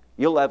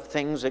 You'll have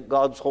things that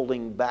God's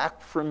holding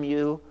back from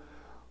you.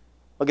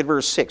 Look at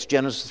verse 6,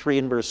 Genesis 3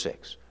 and verse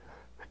 6.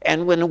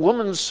 And when a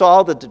woman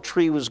saw that the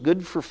tree was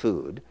good for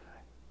food,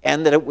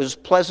 and that it was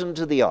pleasant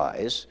to the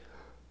eyes,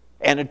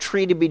 and a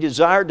tree to be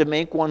desired to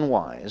make one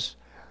wise,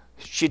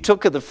 she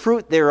took of the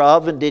fruit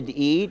thereof and did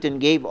eat,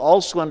 and gave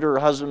also unto her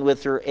husband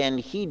with her,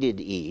 and he did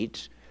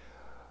eat.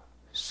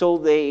 So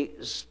they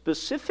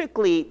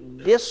specifically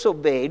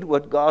disobeyed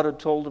what God had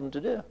told them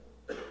to do.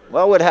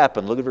 Well, what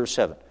happened? Look at verse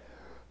 7.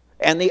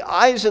 And the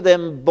eyes of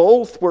them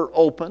both were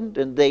opened,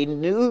 and they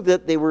knew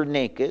that they were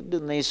naked,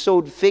 and they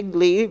sewed fig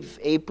leaves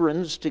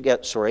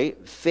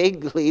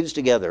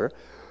together,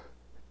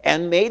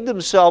 and made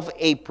themselves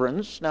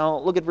aprons. Now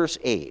look at verse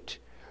 8.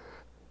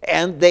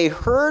 And they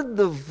heard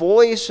the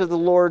voice of the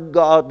Lord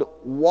God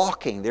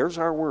walking. There's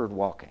our word,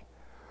 walking.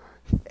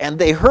 And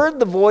they heard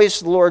the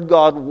voice of the Lord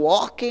God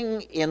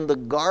walking in the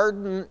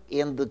garden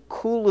in the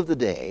cool of the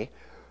day.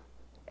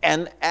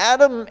 And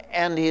Adam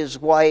and his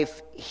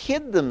wife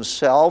hid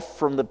themselves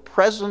from the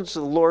presence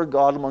of the Lord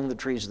God among the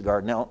trees of the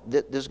garden. Now,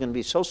 this is going to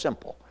be so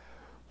simple.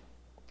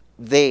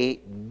 They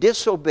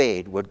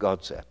disobeyed what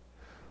God said.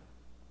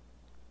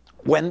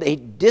 When they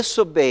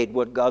disobeyed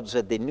what God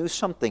said, they knew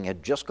something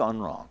had just gone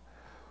wrong.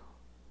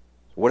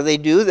 What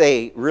do?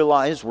 They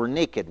realized we're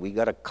naked. We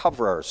got to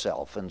cover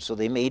ourselves. And so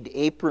they made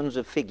aprons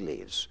of fig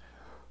leaves.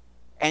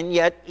 And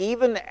yet,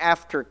 even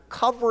after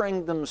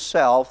covering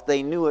themselves,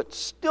 they knew it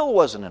still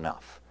wasn't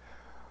enough.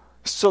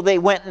 So they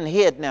went and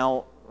hid.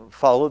 Now,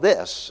 follow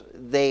this.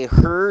 They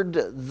heard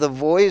the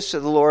voice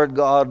of the Lord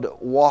God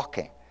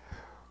walking.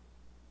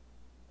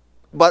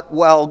 But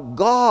while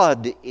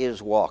God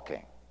is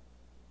walking,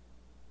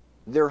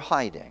 they're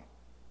hiding.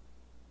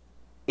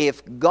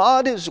 If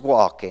God is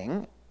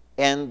walking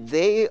and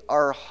they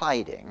are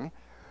hiding,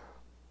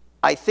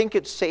 I think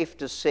it's safe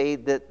to say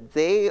that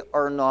they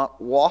are not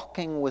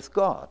walking with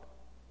God.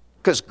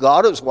 Because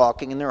God is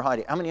walking and they're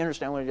hiding. How many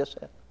understand what I just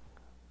said?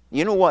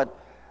 You know what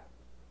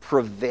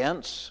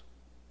prevents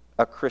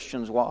a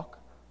Christian's walk?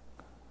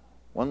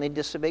 When they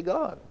disobey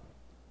God.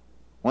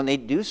 When they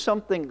do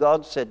something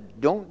God said,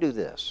 don't do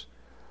this.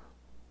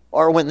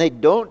 Or when they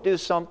don't do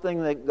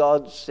something that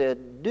God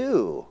said,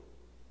 do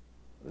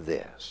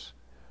this.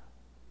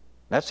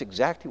 That's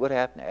exactly what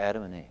happened to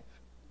Adam and Eve.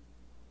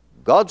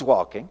 God's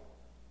walking,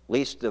 at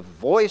least the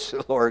voice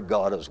of the Lord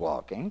God is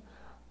walking,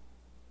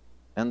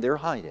 and they're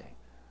hiding.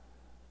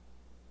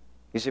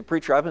 You say,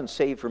 preacher, I've been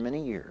saved for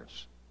many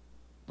years.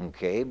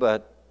 Okay,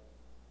 but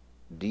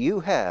do you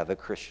have a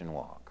Christian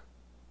walk?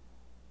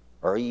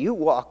 Are you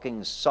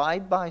walking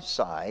side by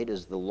side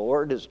as the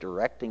Lord is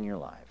directing your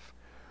life?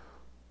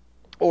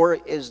 Or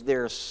is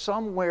there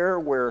somewhere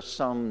where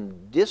some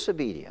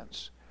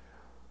disobedience,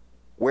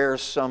 where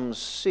some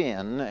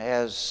sin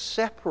has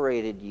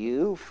separated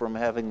you from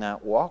having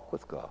that walk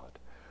with God?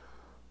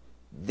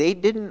 They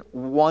didn't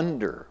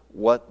wonder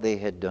what they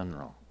had done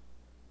wrong.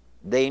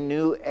 They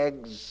knew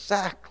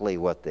exactly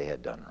what they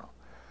had done wrong.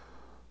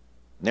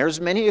 There's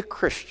many a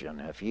Christian,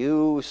 if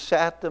you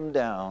sat them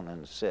down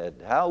and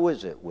said, how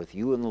is it with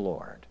you and the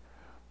Lord?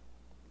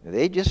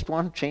 They just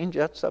want to change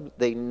that subject.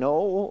 They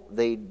know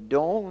they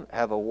don't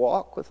have a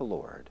walk with the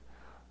Lord.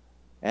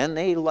 And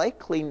they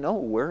likely know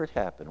where it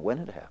happened, when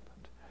it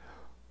happened.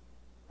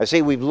 I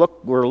say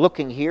we're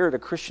looking here at a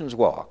Christian's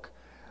walk.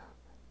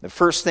 The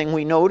first thing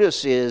we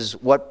notice is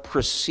what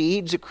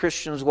precedes a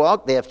Christian's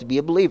walk. They have to be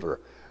a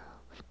believer.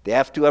 They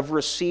have to have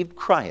received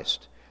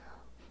Christ.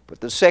 But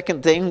the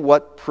second thing,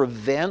 what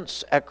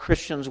prevents a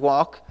Christian's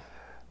walk,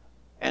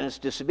 and it's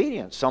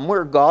disobedience.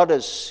 Somewhere God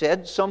has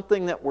said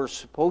something that we're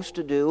supposed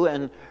to do,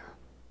 and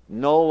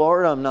no,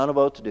 Lord, I'm not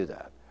about to do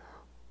that.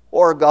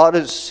 Or God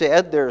has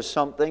said there's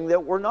something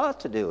that we're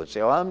not to do, and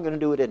say, well, I'm going to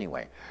do it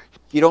anyway.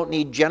 You don't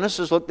need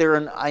Genesis. Look there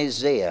in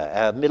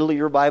Isaiah. Middle of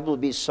your Bible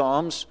would be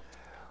Psalms,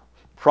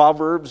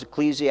 Proverbs,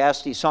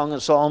 Ecclesiastes, Song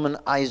of Solomon,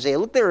 Isaiah.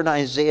 Look there in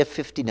Isaiah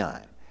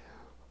 59.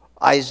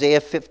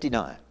 Isaiah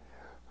 59.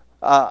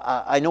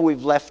 I know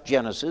we've left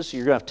Genesis, so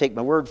you're going to have to take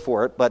my word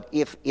for it, but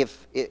if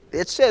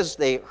it says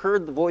they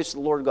heard the voice of the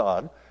Lord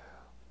God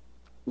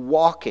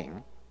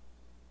walking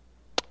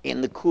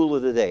in the cool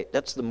of the day,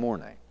 that's the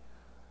morning.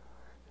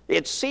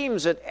 It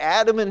seems that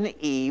Adam and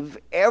Eve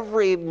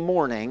every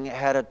morning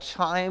had a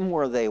time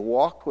where they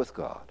walked with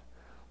God.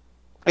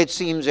 It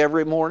seems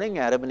every morning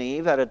Adam and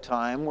Eve had a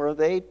time where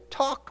they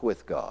talked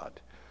with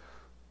God.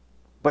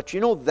 But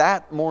you know,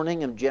 that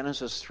morning in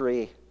Genesis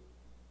 3,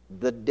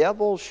 the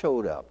devil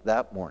showed up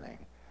that morning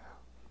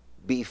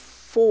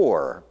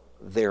before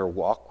their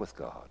walk with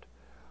God,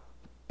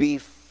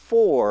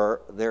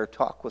 before their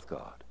talk with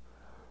God.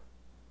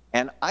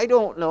 And I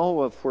don't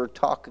know if we're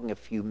talking a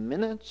few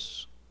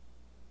minutes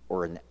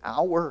or an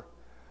hour,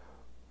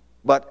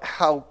 but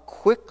how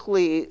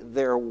quickly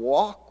their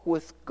walk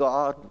with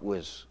God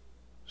was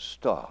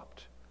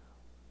stopped.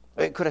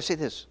 Could I say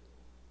this?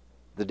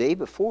 The day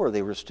before,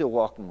 they were still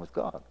walking with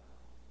God.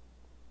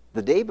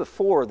 The day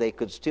before, they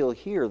could still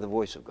hear the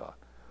voice of God.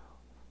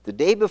 The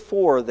day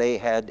before, they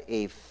had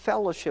a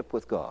fellowship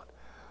with God.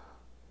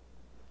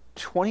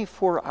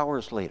 24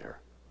 hours later,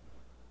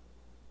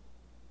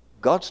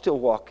 God's still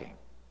walking,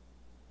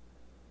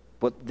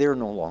 but they're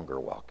no longer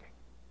walking.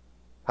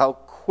 How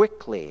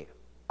quickly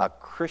a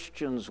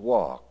Christian's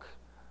walk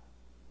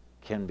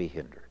can be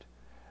hindered.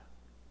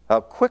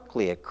 How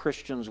quickly a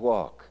Christian's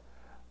walk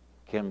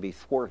can be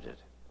thwarted.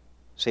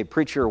 Say,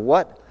 preacher,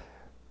 what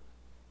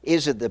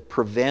is it that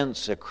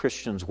prevents a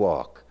Christian's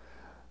walk?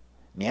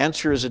 And the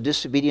answer is a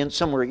disobedience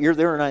somewhere. You're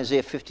there in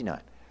Isaiah 59.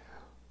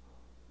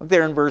 Look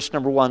there in verse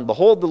number 1.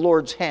 Behold, the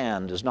Lord's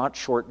hand is not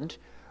shortened,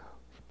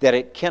 that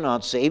it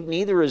cannot save,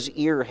 neither is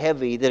ear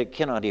heavy, that it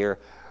cannot hear.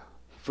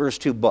 Verse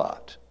 2,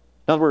 but.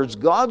 In other words,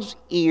 God's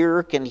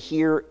ear can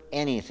hear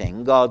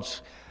anything.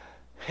 God's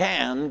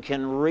hand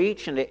can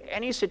reach into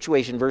any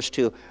situation. Verse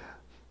 2,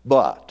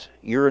 but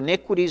your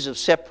iniquities have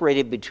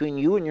separated between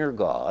you and your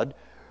God,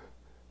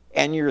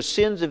 and your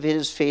sins have hid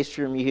his face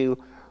from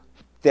you,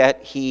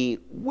 that he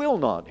will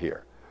not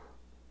hear.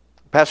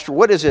 Pastor,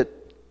 what is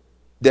it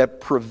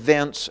that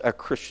prevents a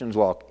Christian's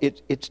walk?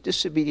 It's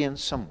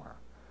disobedience somewhere.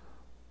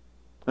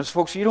 And so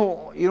folks, you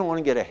don't want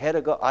to get ahead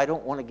of God. I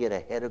don't want to get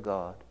ahead of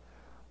God.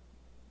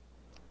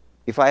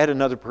 If I had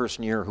another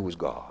person here who was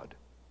God,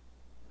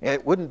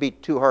 it wouldn't be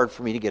too hard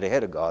for me to get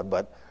ahead of God,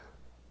 but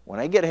when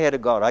I get ahead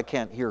of God, I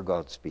can't hear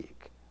God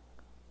speak.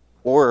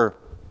 Or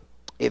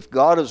if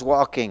God is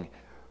walking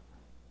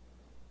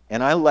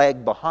and I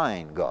lag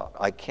behind God,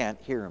 I can't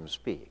hear him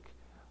speak.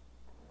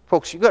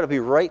 Folks, you've got to be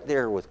right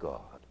there with God.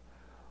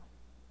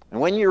 And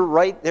when you're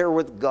right there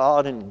with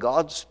God and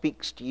God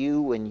speaks to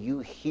you and you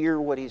hear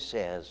what he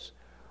says,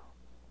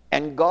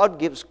 and God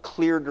gives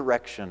clear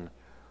direction,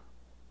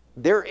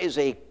 there is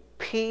a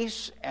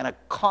peace and a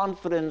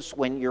confidence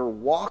when you're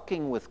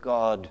walking with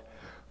God.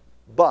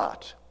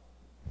 But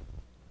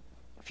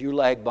if you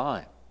lag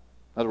behind,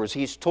 in other words,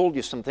 he's told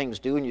you some things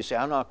to do and you say,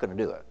 I'm not going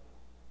to do it,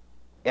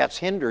 that's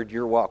hindered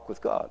your walk with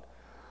God.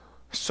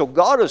 So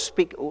God is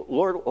speaking.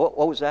 Lord,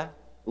 what was that?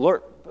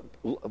 Lord,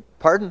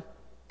 pardon?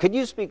 Could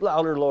you speak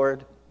louder,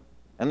 Lord?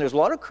 And there's a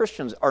lot of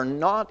Christians are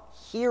not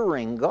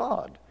hearing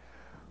God.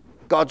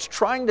 God's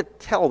trying to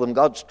tell them.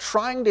 God's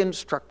trying to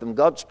instruct them.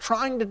 God's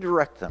trying to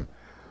direct them.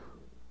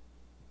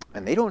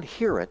 And they don't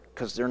hear it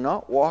because they're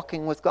not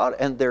walking with God.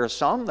 And there are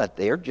some that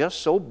they're just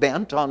so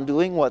bent on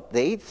doing what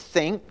they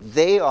think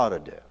they ought to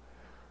do.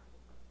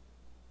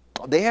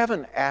 They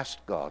haven't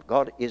asked God,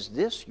 God, is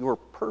this your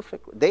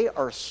perfect? They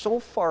are so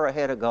far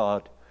ahead of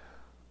God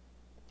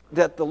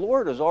that the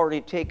Lord has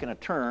already taken a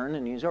turn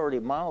and he's already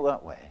a mile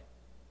that way.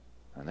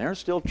 And they're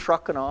still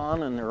trucking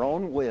on in their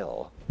own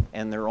will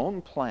and their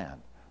own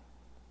plan.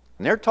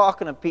 And they're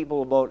talking to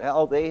people about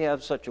how they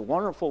have such a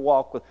wonderful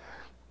walk with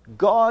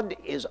God.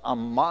 Is a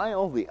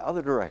mile the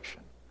other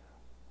direction.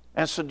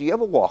 And so do you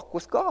have a walk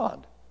with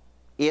God?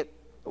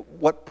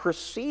 What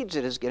precedes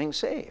it is getting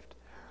saved.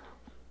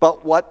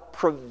 But what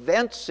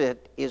prevents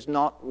it is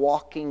not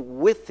walking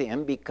with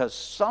him, because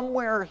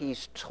somewhere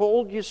he's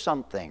told you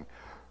something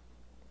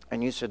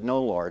and you said, no,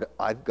 Lord,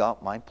 I've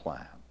got my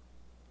plan.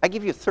 I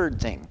give you a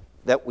third thing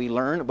that we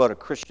learn about a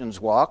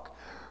Christian's walk.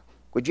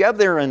 Would you have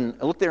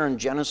look there in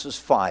Genesis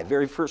 5,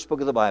 very first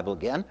book of the Bible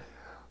again.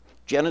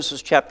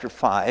 Genesis chapter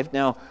 5.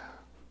 Now,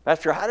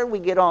 Pastor, how did we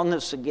get on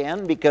this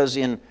again? Because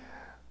in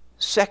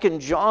 2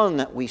 John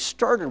that we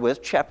started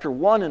with, chapter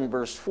 1 and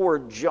verse 4,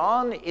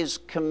 John is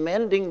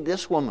commending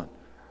this woman.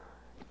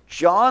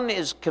 John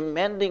is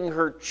commending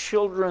her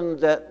children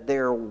that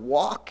they're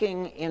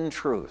walking in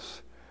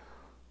truth.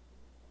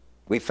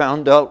 We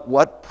found out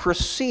what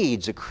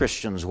precedes a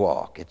Christian's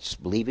walk. It's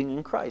believing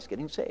in Christ,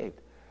 getting saved.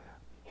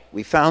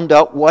 We found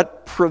out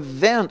what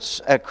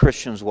prevents a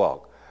Christian's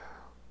walk.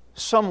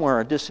 Somewhere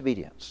a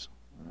disobedience.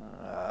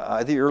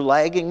 Either you're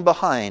lagging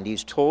behind,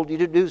 he's told you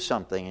to do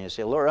something, and you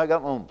say, Lord, I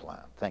got my own plan.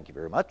 Thank you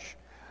very much.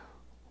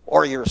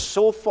 Or you're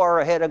so far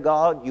ahead of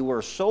God, you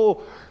are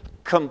so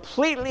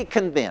completely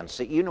convinced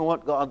that you know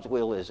what God's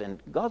will is,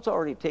 and God's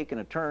already taken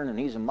a turn, and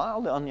he's a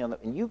mile down the other,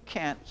 and you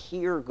can't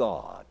hear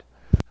God.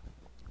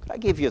 I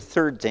give you a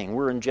third thing.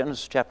 We're in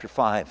Genesis chapter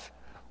 5.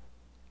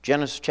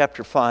 Genesis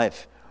chapter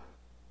 5.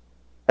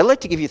 I'd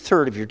like to give you a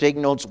third, if you're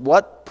taking notes,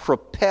 what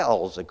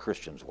propels a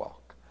Christian's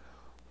walk?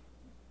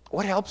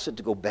 What helps it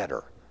to go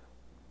better?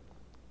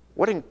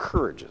 What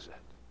encourages it?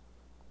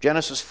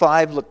 Genesis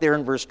 5, look there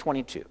in verse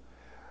 22.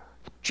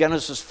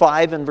 Genesis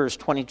 5 and verse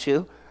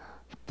 22.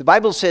 The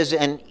Bible says,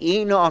 and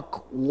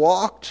Enoch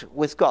walked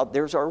with God.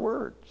 There's our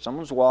word.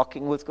 Someone's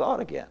walking with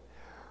God again.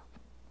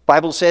 The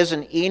Bible says,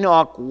 and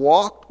Enoch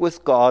walked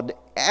with God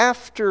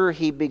after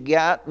he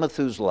begat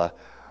Methuselah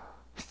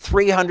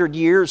 300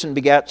 years and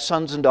begat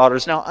sons and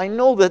daughters. Now, I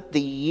know that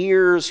the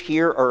years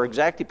here are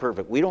exactly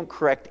perfect. We don't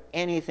correct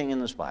anything in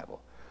this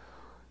Bible.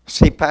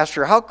 Say,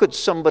 Pastor, how could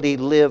somebody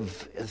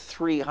live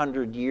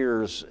 300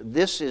 years?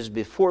 This is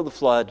before the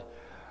flood.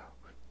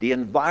 The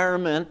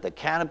environment, the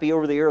canopy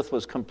over the earth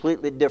was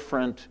completely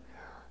different.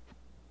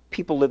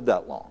 People lived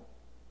that long.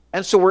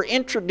 And so we're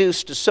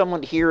introduced to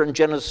someone here in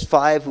Genesis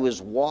 5 who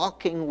is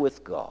walking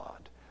with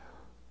God.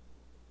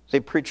 Say,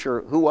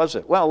 preacher, who was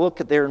it? Well, look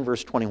at there in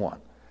verse 21.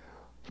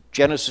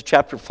 Genesis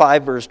chapter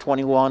 5, verse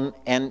 21,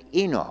 and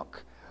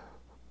Enoch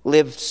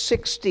lived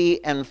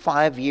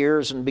 65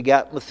 years and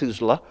begat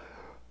Methuselah.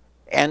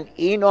 And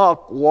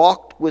Enoch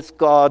walked with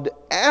God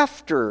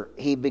after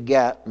he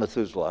begat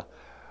Methuselah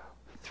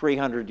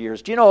 300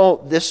 years. Do you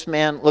know this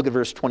man? Look at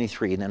verse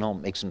 23, and then it'll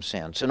make some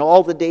sense. And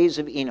all the days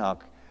of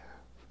Enoch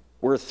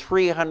were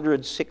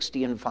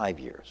 365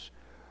 years.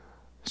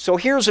 So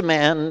here's a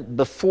man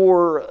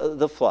before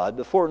the flood,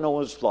 before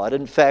Noah's flood.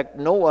 In fact,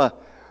 Enoch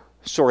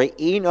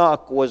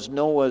was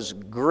Noah's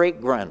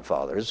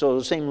great-grandfather, so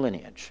the same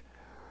lineage.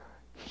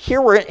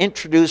 Here we're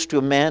introduced to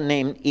a man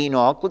named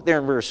Enoch. Look there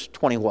in verse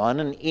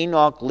 21. And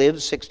Enoch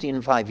lived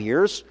 65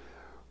 years.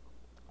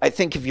 I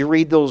think if you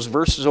read those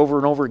verses over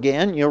and over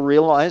again, you'll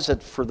realize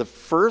that for the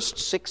first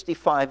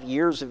 65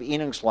 years of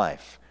Enoch's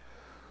life,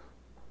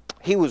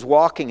 he was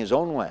walking his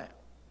own way.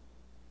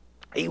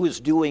 He was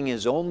doing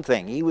his own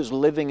thing. He was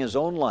living his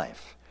own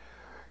life.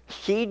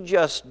 He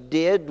just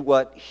did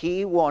what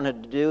he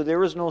wanted to do. There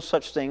was no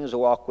such thing as a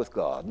walk with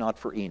God, not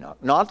for Enoch.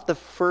 Not the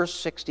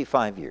first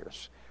 65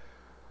 years.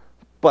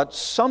 But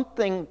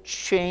something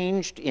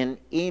changed in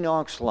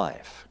Enoch's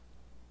life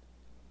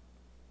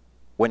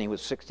when he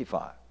was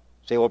 65.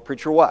 Say, well,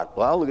 preacher, what?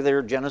 Well, look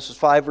there, Genesis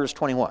 5, verse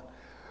 21.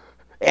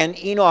 And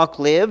Enoch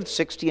lived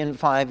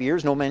 65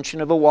 years, no mention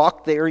of a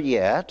walk there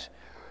yet,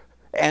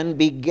 and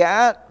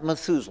begat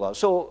Methuselah.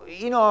 So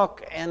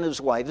Enoch and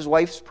his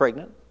wife's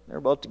pregnant. They're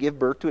about to give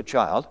birth to a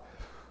child.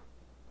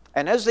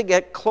 And as they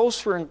get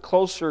closer and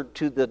closer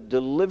to the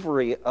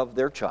delivery of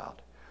their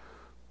child,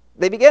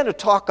 they began to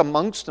talk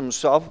amongst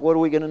themselves, what are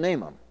we going to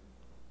name him?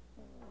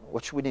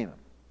 What should we name him?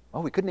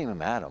 Oh, we could name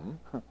him Adam.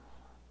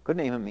 Could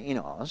name him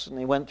Enos. And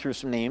they went through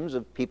some names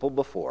of people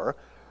before.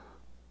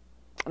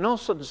 No,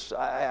 so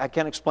I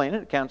can't explain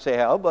it, I can't say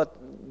how,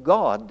 but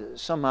God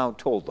somehow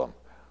told them,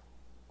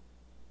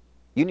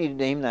 you need to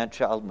name that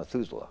child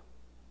Methuselah.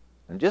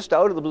 And just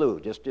out of the blue,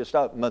 just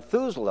out,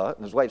 Methuselah,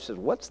 and his wife says,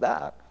 what's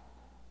that?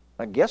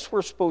 I guess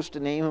we're supposed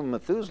to name him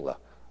Methuselah.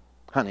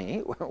 Honey,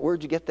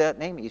 where'd you get that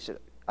name? He said,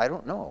 I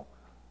don't know.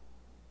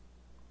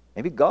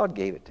 Maybe God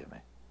gave it to me.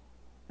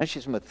 And she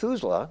says,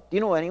 Methuselah, do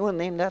you know anyone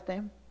named that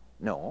name?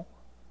 No.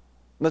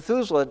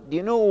 Methuselah, do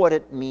you know what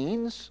it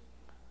means?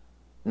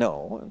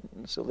 No.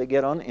 And so they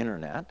get on the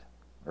internet,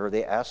 or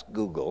they ask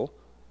Google,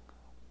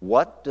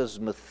 what does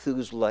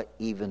Methuselah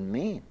even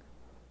mean?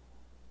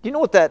 Do you know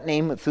what that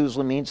name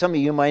Methuselah means? Some of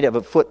you might have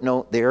a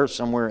footnote there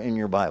somewhere in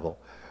your Bible.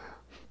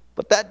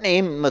 But that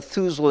name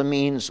Methuselah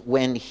means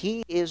when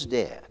he is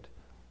dead,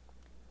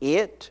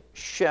 it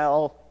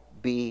shall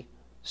be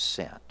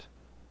sent.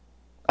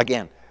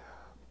 Again,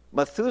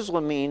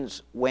 Methuselah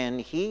means when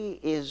he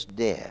is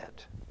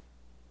dead,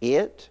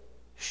 it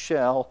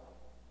shall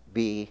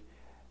be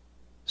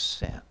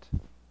sent.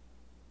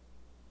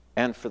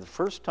 And for the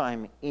first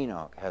time,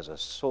 Enoch has a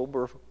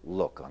sober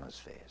look on his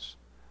face.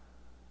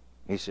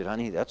 He said,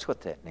 honey, that's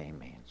what that name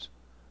means.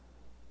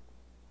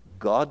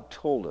 God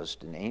told us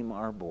to name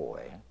our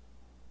boy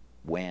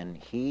when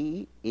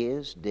he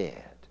is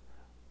dead,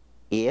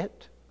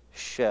 it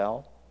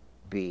shall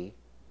be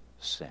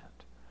sent.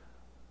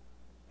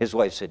 His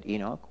wife said,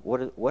 Enoch,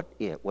 what's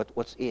it?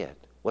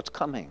 What's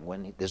coming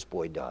when this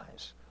boy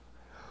dies?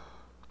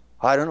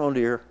 I don't know,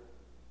 dear.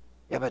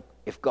 Yeah, but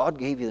if God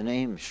gave you the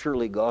name,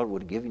 surely God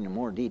would have given you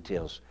more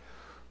details.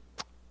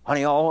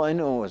 Honey, all I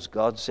know is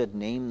God said,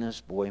 name this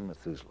boy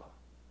Methuselah.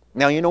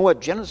 Now, you know what?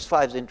 Genesis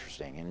 5 is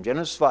interesting. In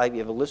Genesis 5, you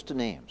have a list of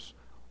names.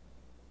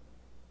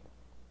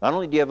 Not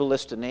only do you have a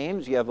list of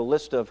names, you have a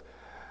list of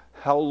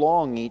how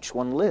long each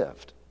one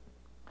lived.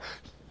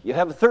 You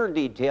have a third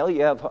detail.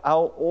 You have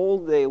how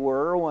old they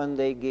were when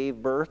they gave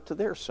birth to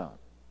their son,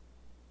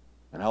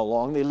 and how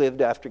long they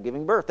lived after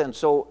giving birth. And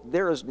so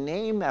there is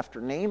name after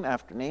name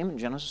after name in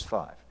Genesis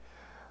 5.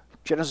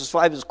 Genesis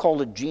 5 is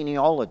called a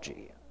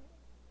genealogy.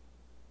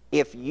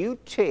 If you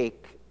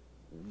take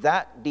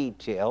that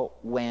detail,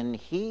 when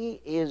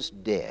he is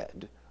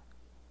dead,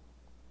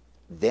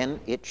 then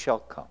it shall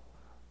come.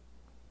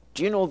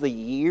 Do you know the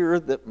year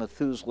that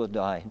Methuselah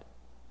died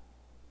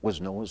was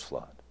Noah's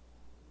flood?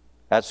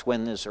 That's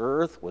when this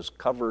earth was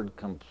covered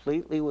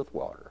completely with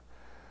water.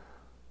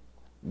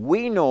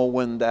 We know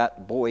when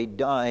that boy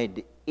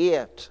died,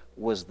 it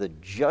was the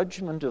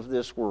judgment of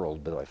this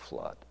world by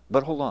flood.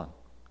 But hold on.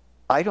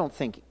 I don't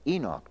think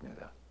Enoch knew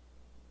that.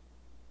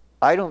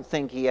 I don't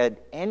think he had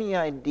any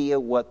idea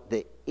what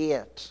the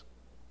it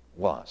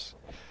was.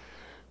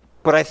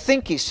 But I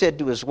think he said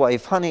to his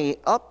wife, honey,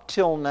 up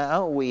till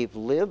now we've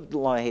lived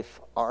life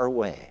our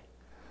way.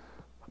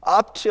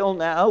 Up till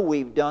now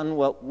we've done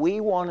what we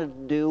wanted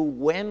to do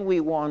when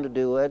we wanted to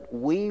do it.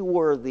 We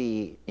were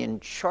in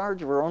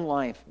charge of our own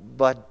life.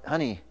 But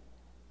honey,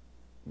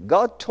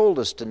 God told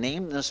us to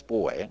name this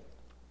boy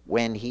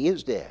when he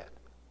is dead.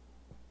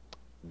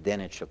 Then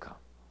it shall come.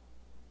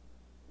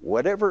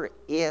 Whatever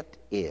it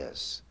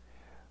is,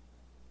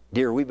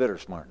 dear, we better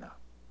smarten up.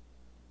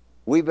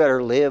 We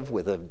better live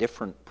with a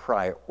different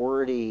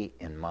priority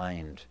in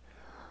mind.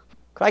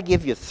 Could I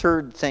give you a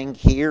third thing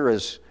here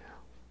as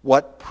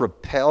what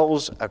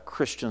propels a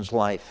Christian's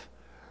life?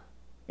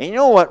 And you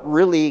know what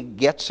really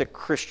gets a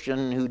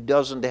Christian who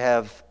doesn't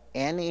have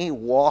any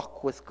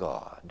walk with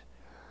God,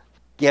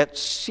 get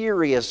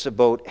serious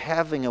about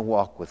having a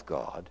walk with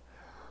God?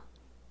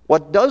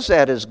 What does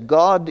that is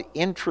God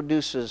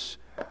introduces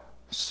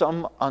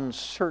some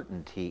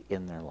uncertainty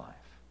in their life.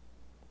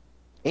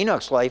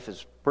 Enoch's life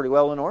is pretty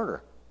well in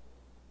order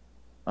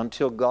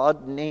until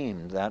God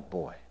named that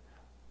boy.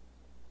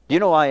 You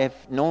know, I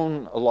have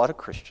known a lot of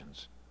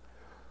Christians.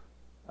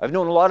 I've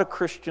known a lot of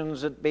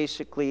Christians that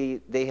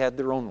basically they had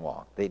their own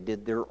walk. They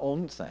did their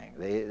own thing.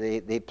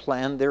 They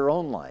planned their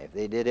own life.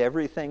 They did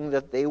everything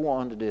that they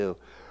wanted to do.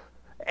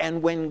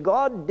 And when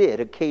God did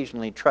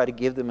occasionally try to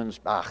give them,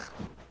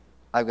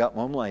 I've got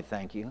my own life,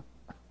 thank you.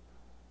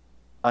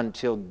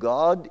 Until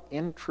God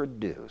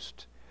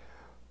introduced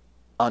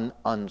an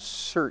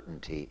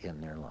uncertainty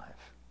in their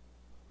life.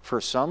 For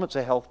some, it's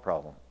a health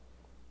problem.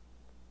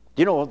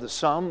 You know,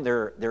 some,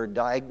 they're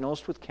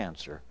diagnosed with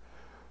cancer.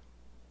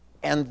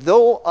 And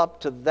though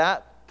up to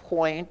that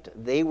point,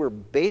 they were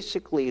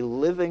basically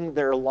living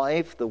their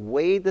life the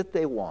way that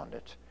they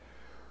wanted,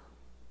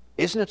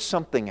 isn't it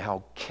something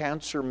how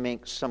cancer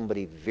makes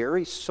somebody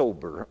very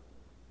sober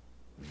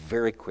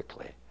very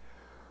quickly?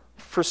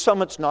 For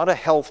some, it's not a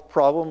health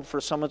problem. For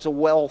some, it's a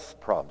wealth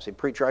problem. Say,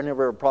 preacher, I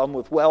never have a problem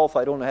with wealth.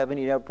 I don't have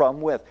any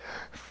problem with.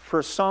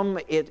 For some,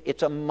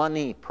 it's a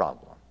money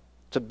problem.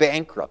 It's a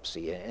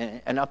bankruptcy.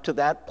 And up to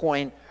that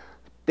point,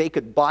 they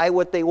could buy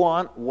what they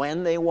want,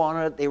 when they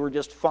wanted it. They were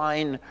just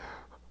fine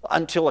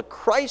until a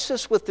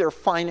crisis with their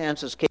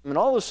finances came. And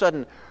all of a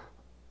sudden,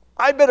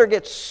 I better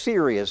get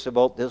serious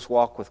about this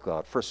walk with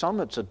God. For some,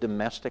 it's a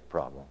domestic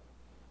problem.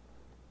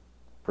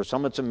 For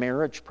some, it's a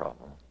marriage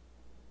problem.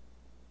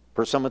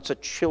 For some, it's a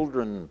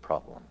children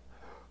problem.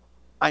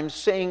 I'm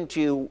saying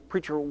to you,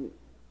 preacher,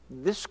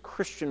 this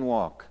Christian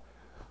walk,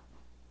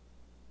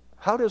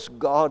 how does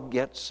God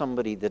get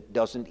somebody that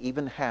doesn't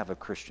even have a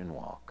Christian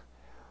walk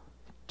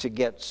to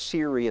get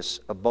serious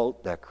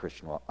about that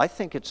Christian walk? I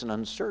think it's an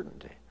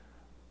uncertainty.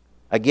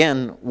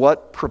 Again,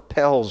 what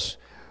propels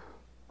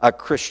a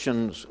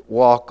Christian's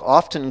walk?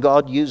 Often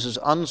God uses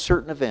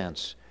uncertain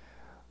events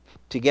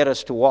to get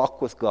us to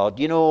walk with God.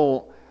 You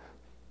know,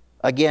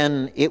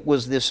 again, it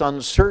was this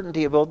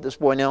uncertainty about this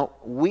boy. Now,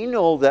 we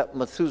know that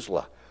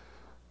Methuselah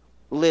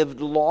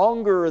lived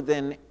longer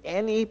than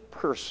any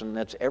person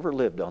that's ever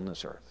lived on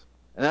this earth.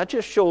 And that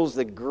just shows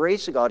the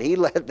grace of God. He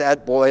let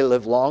that boy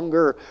live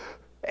longer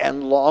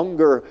and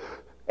longer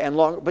and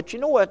longer. But you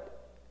know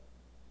what?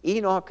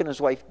 Enoch and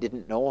his wife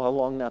didn't know how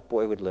long that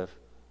boy would live.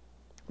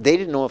 They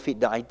didn't know if he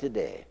died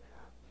today.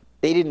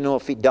 They didn't know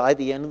if he died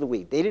the end of the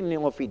week. They didn't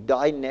know if he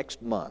died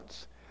next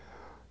month.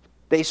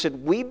 They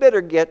said, we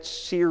better get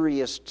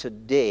serious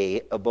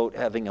today about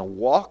having a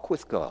walk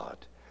with God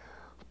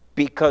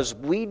because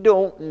we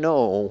don't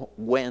know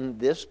when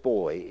this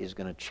boy is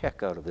going to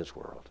check out of this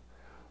world.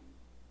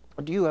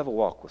 Do you have a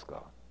walk with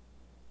God?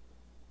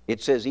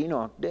 It says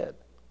Enoch did.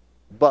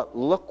 But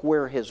look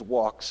where his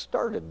walk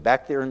started.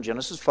 Back there in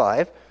Genesis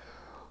 5.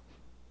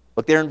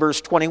 Look there in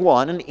verse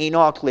 21. And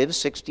Enoch lived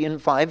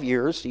 65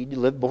 years. He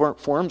lived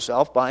for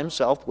himself, by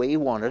himself, the way he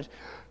wanted.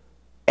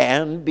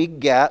 And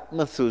begat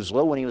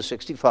Methuselah when he was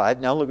 65.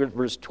 Now look at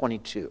verse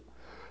 22.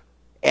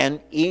 And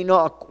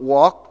Enoch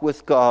walked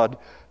with God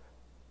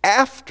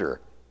after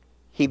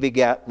he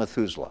begat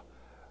Methuselah.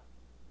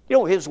 You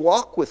know, his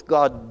walk with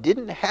God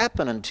didn't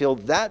happen until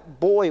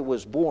that boy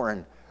was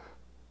born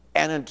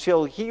and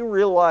until he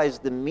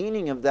realized the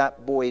meaning of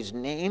that boy's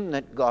name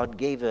that God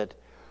gave it.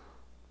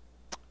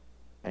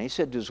 And he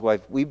said to his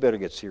wife, we better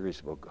get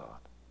serious about God.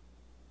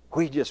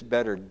 We just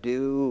better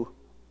do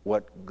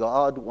what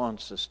God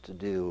wants us to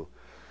do.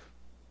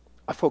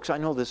 Folks, I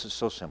know this is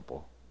so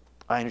simple.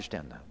 I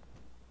understand that.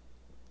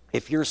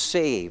 If you're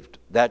saved,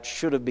 that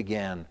should have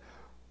began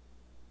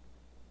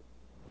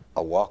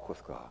a walk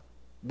with God.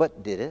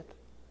 But did it?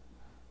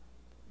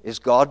 Is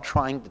God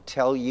trying to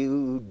tell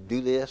you,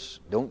 do this,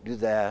 don't do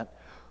that?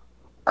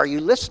 Are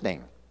you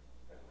listening?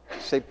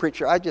 Say,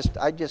 preacher, I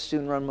just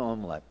soon run my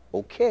own life.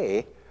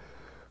 Okay.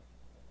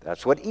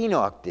 That's what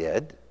Enoch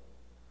did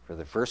for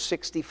the first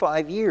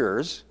 65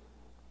 years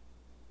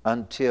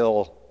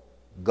until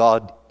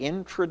God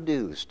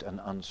introduced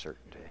an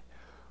uncertainty.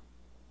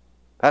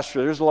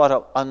 Pastor, there's a lot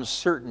of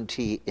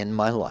uncertainty in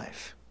my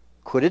life.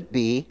 Could it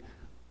be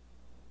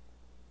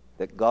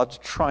that God's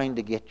trying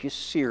to get you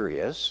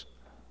serious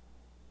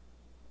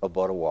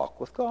about a walk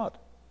with God?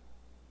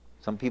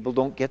 Some people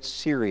don't get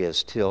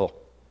serious till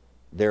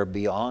they're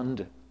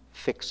beyond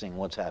fixing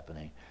what's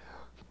happening.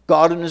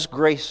 God in His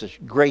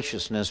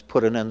graciousness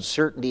put an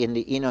uncertainty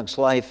into Enoch's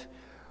life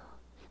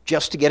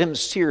just to get him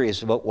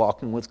serious about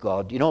walking with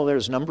God. You know,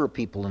 there's a number of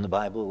people in the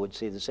Bible who would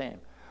say the same.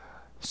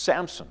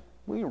 Samson.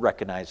 We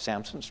recognize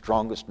Samson,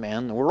 strongest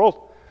man in the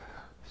world.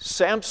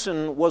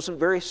 Samson wasn't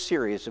very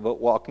serious about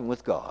walking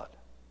with God.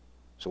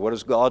 So what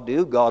does God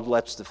do? God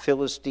lets the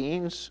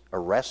Philistines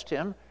arrest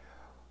him,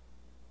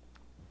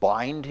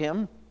 bind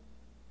him,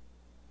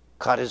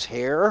 cut his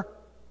hair,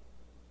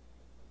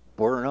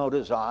 burn out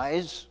his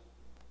eyes.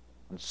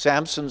 And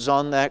Samson's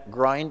on that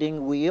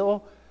grinding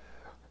wheel.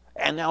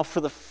 And now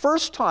for the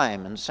first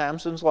time in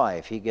Samson's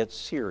life, he gets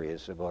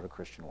serious about a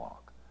Christian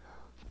walk.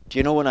 Do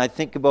you know, when I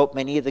think about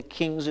many of the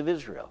kings of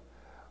Israel,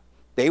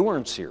 they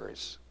weren't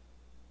serious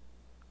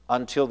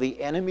until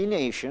the enemy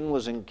nation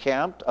was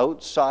encamped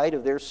outside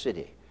of their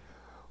city.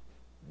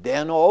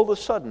 Then all of a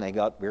sudden they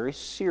got very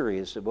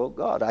serious about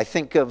God. I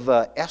think of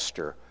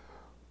Esther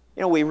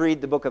You know, we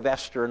read the book of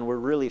Esther and we're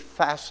really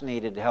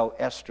fascinated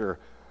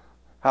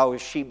how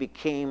she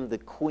became the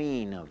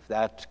queen of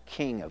that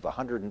king of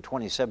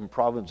 127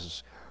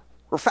 provinces.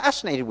 We're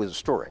fascinated with the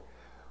story.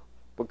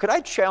 But could I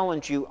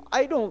challenge you,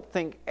 I don't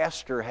think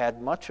Esther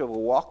had much of a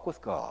walk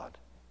with God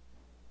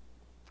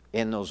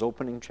in those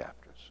opening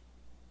chapters.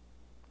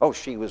 Oh,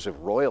 she was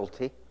of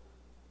royalty.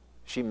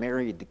 She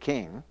married the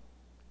king.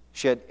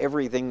 She had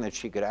everything that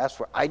she could ask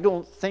for. I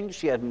don't think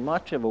she had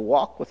much of a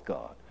walk with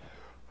God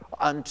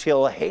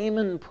until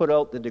Haman put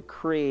out the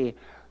decree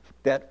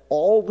that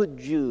all the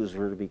Jews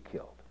were to be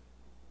killed.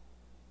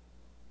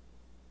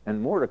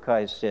 And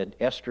Mordecai said,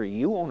 Esther,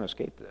 you won't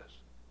escape this.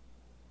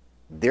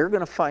 They're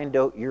going to find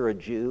out you're a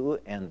Jew,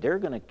 and they're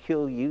going to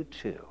kill you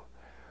too.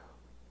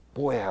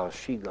 Boy, how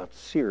she got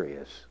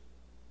serious.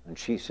 And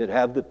she said,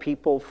 have the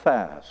people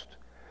fast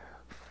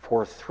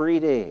for 3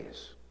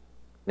 days.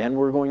 Then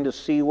we're going to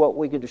see what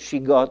we could do. She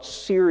got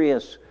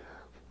serious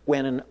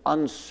when an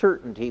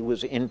uncertainty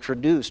was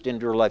introduced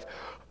into her life.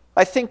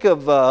 I think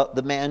of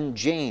the man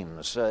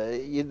James.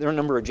 There are a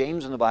number of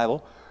James in the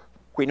Bible.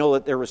 We know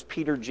that there was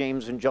Peter,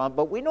 James, and John,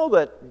 but we know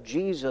that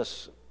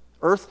Jesus'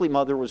 earthly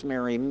mother was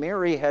Mary.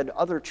 Mary had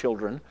other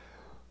children.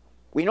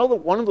 We know that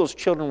one of those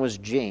children was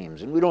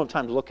James, and we don't have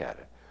time to look at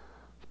it.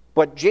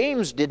 But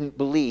James didn't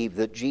believe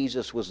that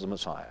Jesus was the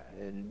Messiah.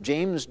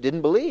 James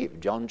didn't believe.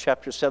 John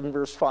chapter 7,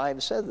 verse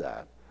 5 said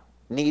that.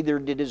 Neither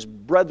did his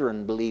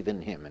brethren believe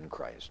in him, in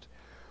Christ.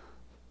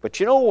 But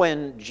you know,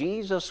 when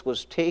Jesus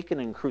was taken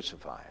and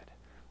crucified,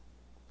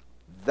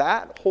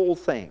 that whole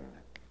thing,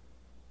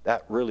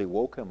 that really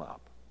woke him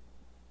up.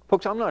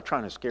 Folks, I'm not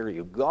trying to scare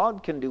you.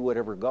 God can do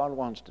whatever God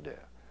wants to do.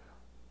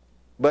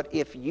 But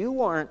if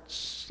you aren't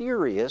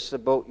serious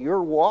about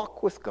your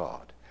walk with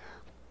God,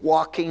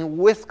 walking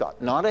with God,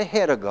 not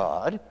ahead of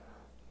God,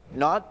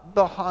 not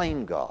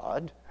behind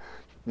God,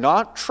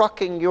 not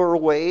trucking your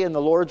way and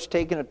the Lord's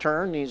taking a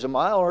turn and he's a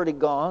mile already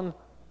gone.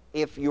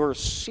 If you're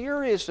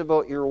serious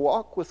about your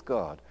walk with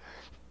God,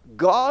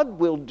 God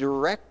will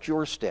direct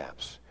your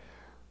steps.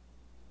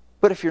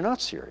 But if you're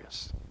not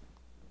serious,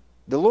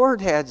 the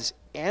Lord has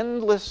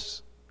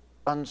endless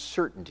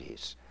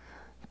uncertainties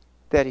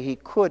that he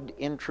could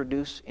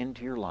introduce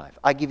into your life.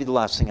 I give you the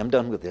last thing. I'm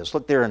done with this.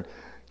 Look there in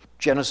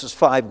Genesis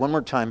 5, one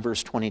more time,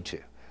 verse 22.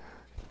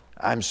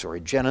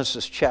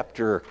 Genesis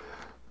chapter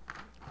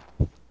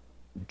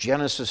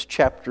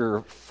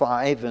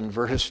 5 and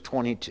verse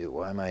 22.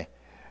 Why am I?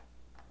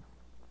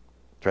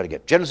 Try to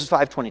get Genesis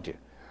 5:22.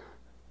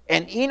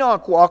 And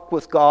Enoch walked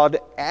with God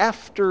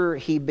after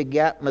he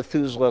begat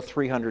Methuselah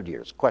 300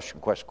 years. Question.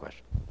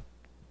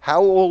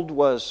 How old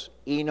was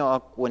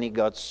Enoch when he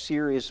got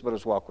serious about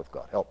his walk with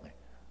God? Help me.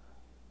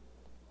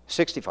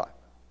 65.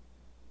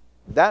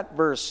 That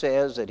verse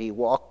says that he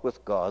walked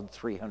with God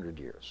 300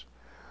 years.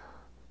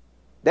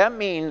 That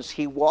means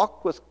he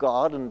walked with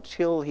God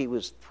until he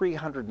was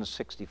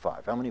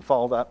 365. How many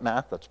follow that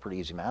math? That's pretty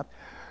easy math.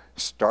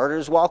 Started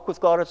his walk with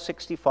God at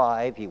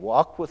 65. He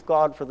walked with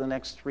God for the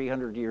next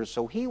 300 years.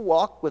 So he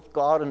walked with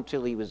God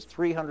until he was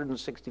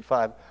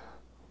 365.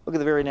 Look at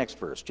the very next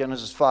verse,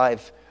 Genesis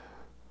 5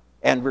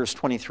 and verse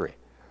 23.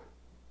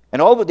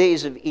 And all the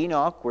days of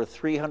Enoch were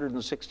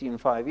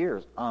 365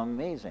 years.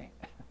 Amazing.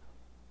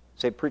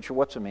 Say, preacher,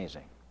 what's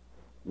amazing?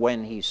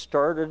 When he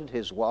started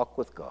his walk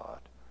with God,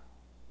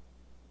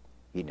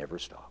 he never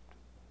stopped.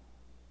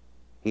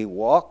 He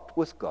walked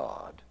with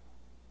God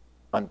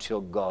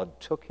until God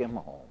took him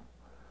home.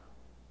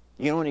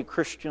 You know any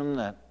Christian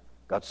that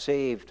got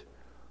saved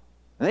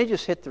and they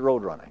just hit the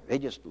road running? They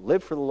just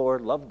lived for the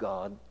Lord, loved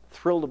God,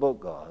 thrilled about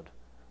God,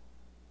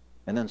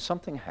 and then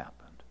something happened.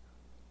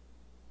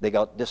 They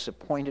got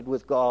disappointed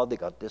with God, they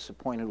got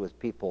disappointed with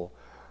people,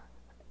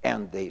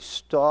 and they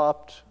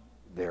stopped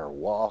their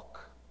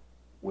walk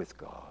with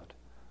God.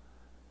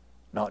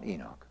 Not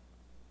Enoch.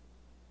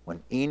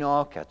 When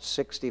Enoch at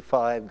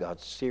 65 got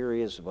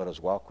serious about his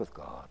walk with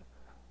God,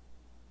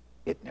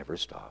 it never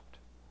stopped.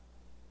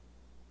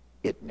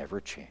 It never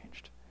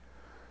changed.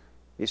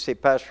 You say,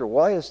 Pastor,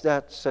 why is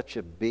that such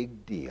a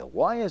big deal?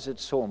 Why is it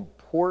so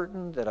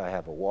important that I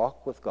have a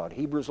walk with God?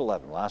 Hebrews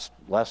 11.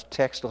 Last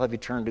text I'll have you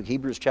turn to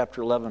Hebrews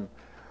chapter 11.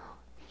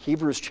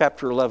 Hebrews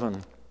chapter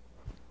 11.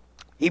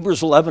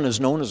 Hebrews 11 is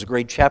known as a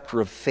great chapter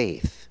of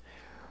faith.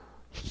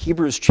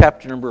 Hebrews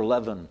chapter number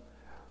 11.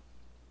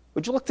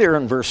 Would you look there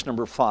in verse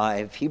number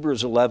 5?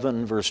 Hebrews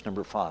 11, verse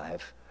number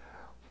 5.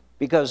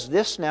 Because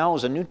this now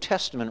is a New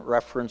Testament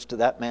reference to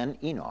that man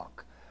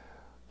Enoch.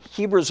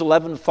 Hebrews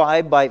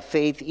 11:5, by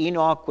faith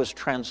Enoch was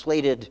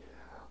translated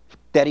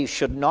that he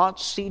should not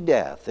see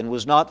death, and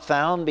was not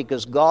found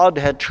because God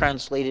had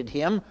translated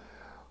him.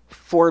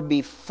 For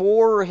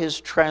before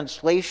his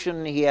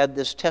translation he had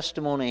this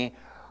testimony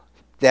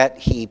that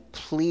he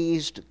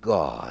pleased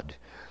God.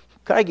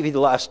 Can I give you the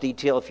last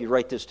detail if you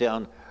write this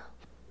down?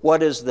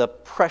 What is the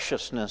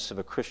preciousness of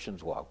a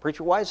Christian's walk?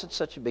 Preacher, why is it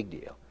such a big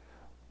deal?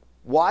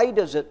 Why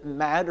does it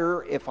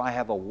matter if I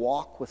have a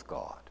walk with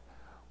God?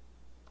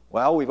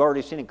 Well, we've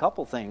already seen a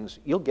couple things.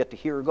 You'll get to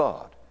hear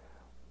God.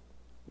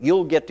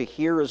 You'll get to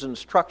hear his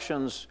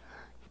instructions.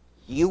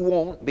 You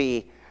won't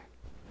be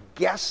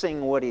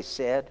guessing what he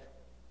said.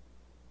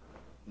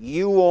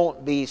 You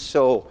won't be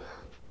so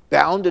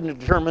bound and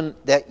determined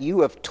that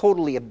you have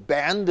totally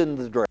abandoned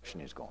the direction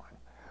he's going.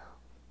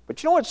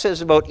 But you know what it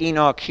says about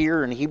Enoch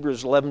here in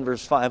Hebrews 11,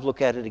 verse 5?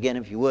 Look at it again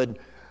if you would.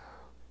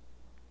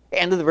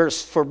 End of the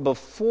verse. For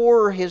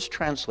before his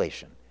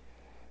translation,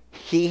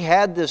 he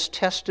had this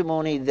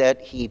testimony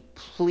that he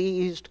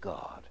pleased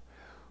God.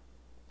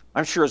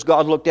 I'm sure as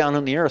God looked down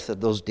on the earth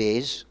at those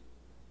days,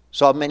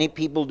 saw many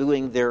people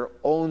doing their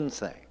own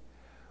thing,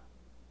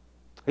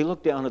 he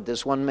looked down at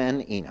this one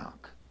man,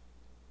 Enoch.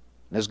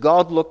 And as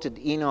God looked at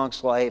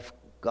Enoch's life,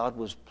 God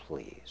was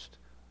pleased.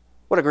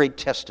 What a great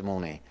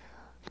testimony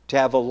to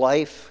have a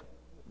life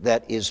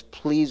that is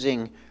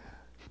pleasing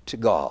to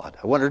God.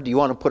 I wonder, do you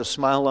want to put a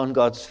smile on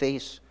God's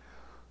face?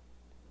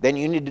 Then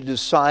you need to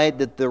decide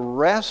that the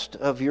rest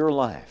of your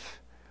life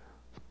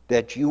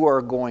that you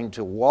are going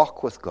to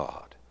walk with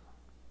God,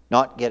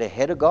 not get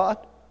ahead of God,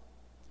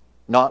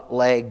 not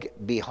lag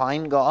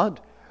behind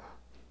God,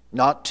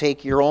 not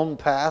take your own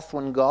path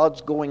when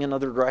God's going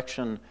another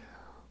direction.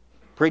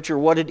 Preacher,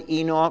 what did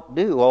Enoch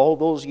do all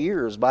those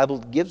years? The Bible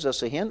gives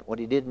us a hint what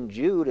he did in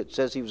Jude. It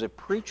says he was a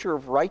preacher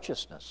of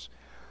righteousness.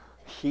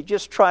 He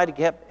just tried to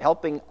keep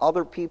helping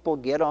other people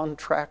get on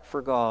track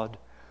for God.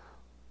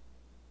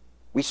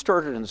 We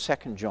started in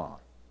 2 John.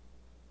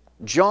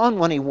 John,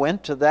 when he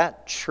went to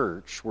that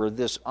church where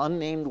this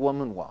unnamed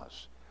woman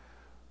was,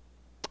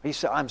 he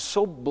said, I'm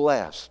so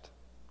blessed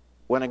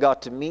when I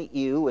got to meet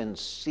you and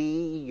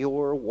see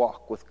your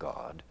walk with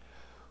God.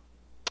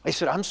 He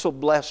said, I'm so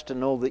blessed to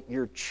know that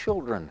your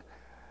children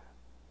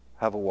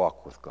have a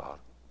walk with God.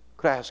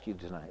 Could I ask you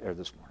tonight or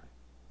this morning,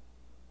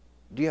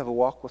 do you have a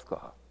walk with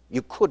God?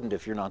 You couldn't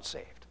if you're not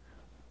saved.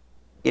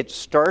 It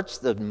starts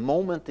the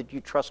moment that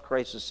you trust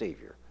Christ as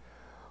Savior.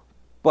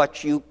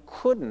 But you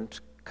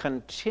couldn't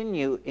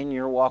continue in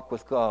your walk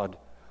with God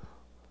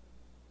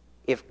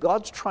if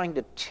God's trying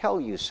to tell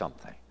you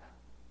something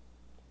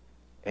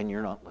and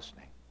you're not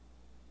listening.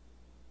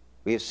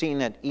 We have seen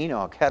that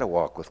Enoch had a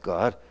walk with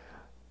God.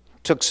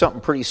 Took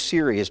something pretty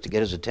serious to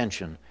get his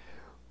attention.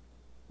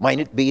 Might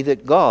it be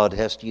that God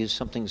has to use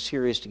something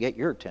serious to get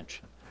your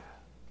attention?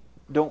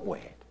 Don't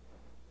wait.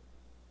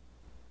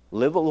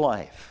 Live a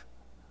life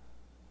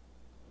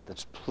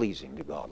that's pleasing to God.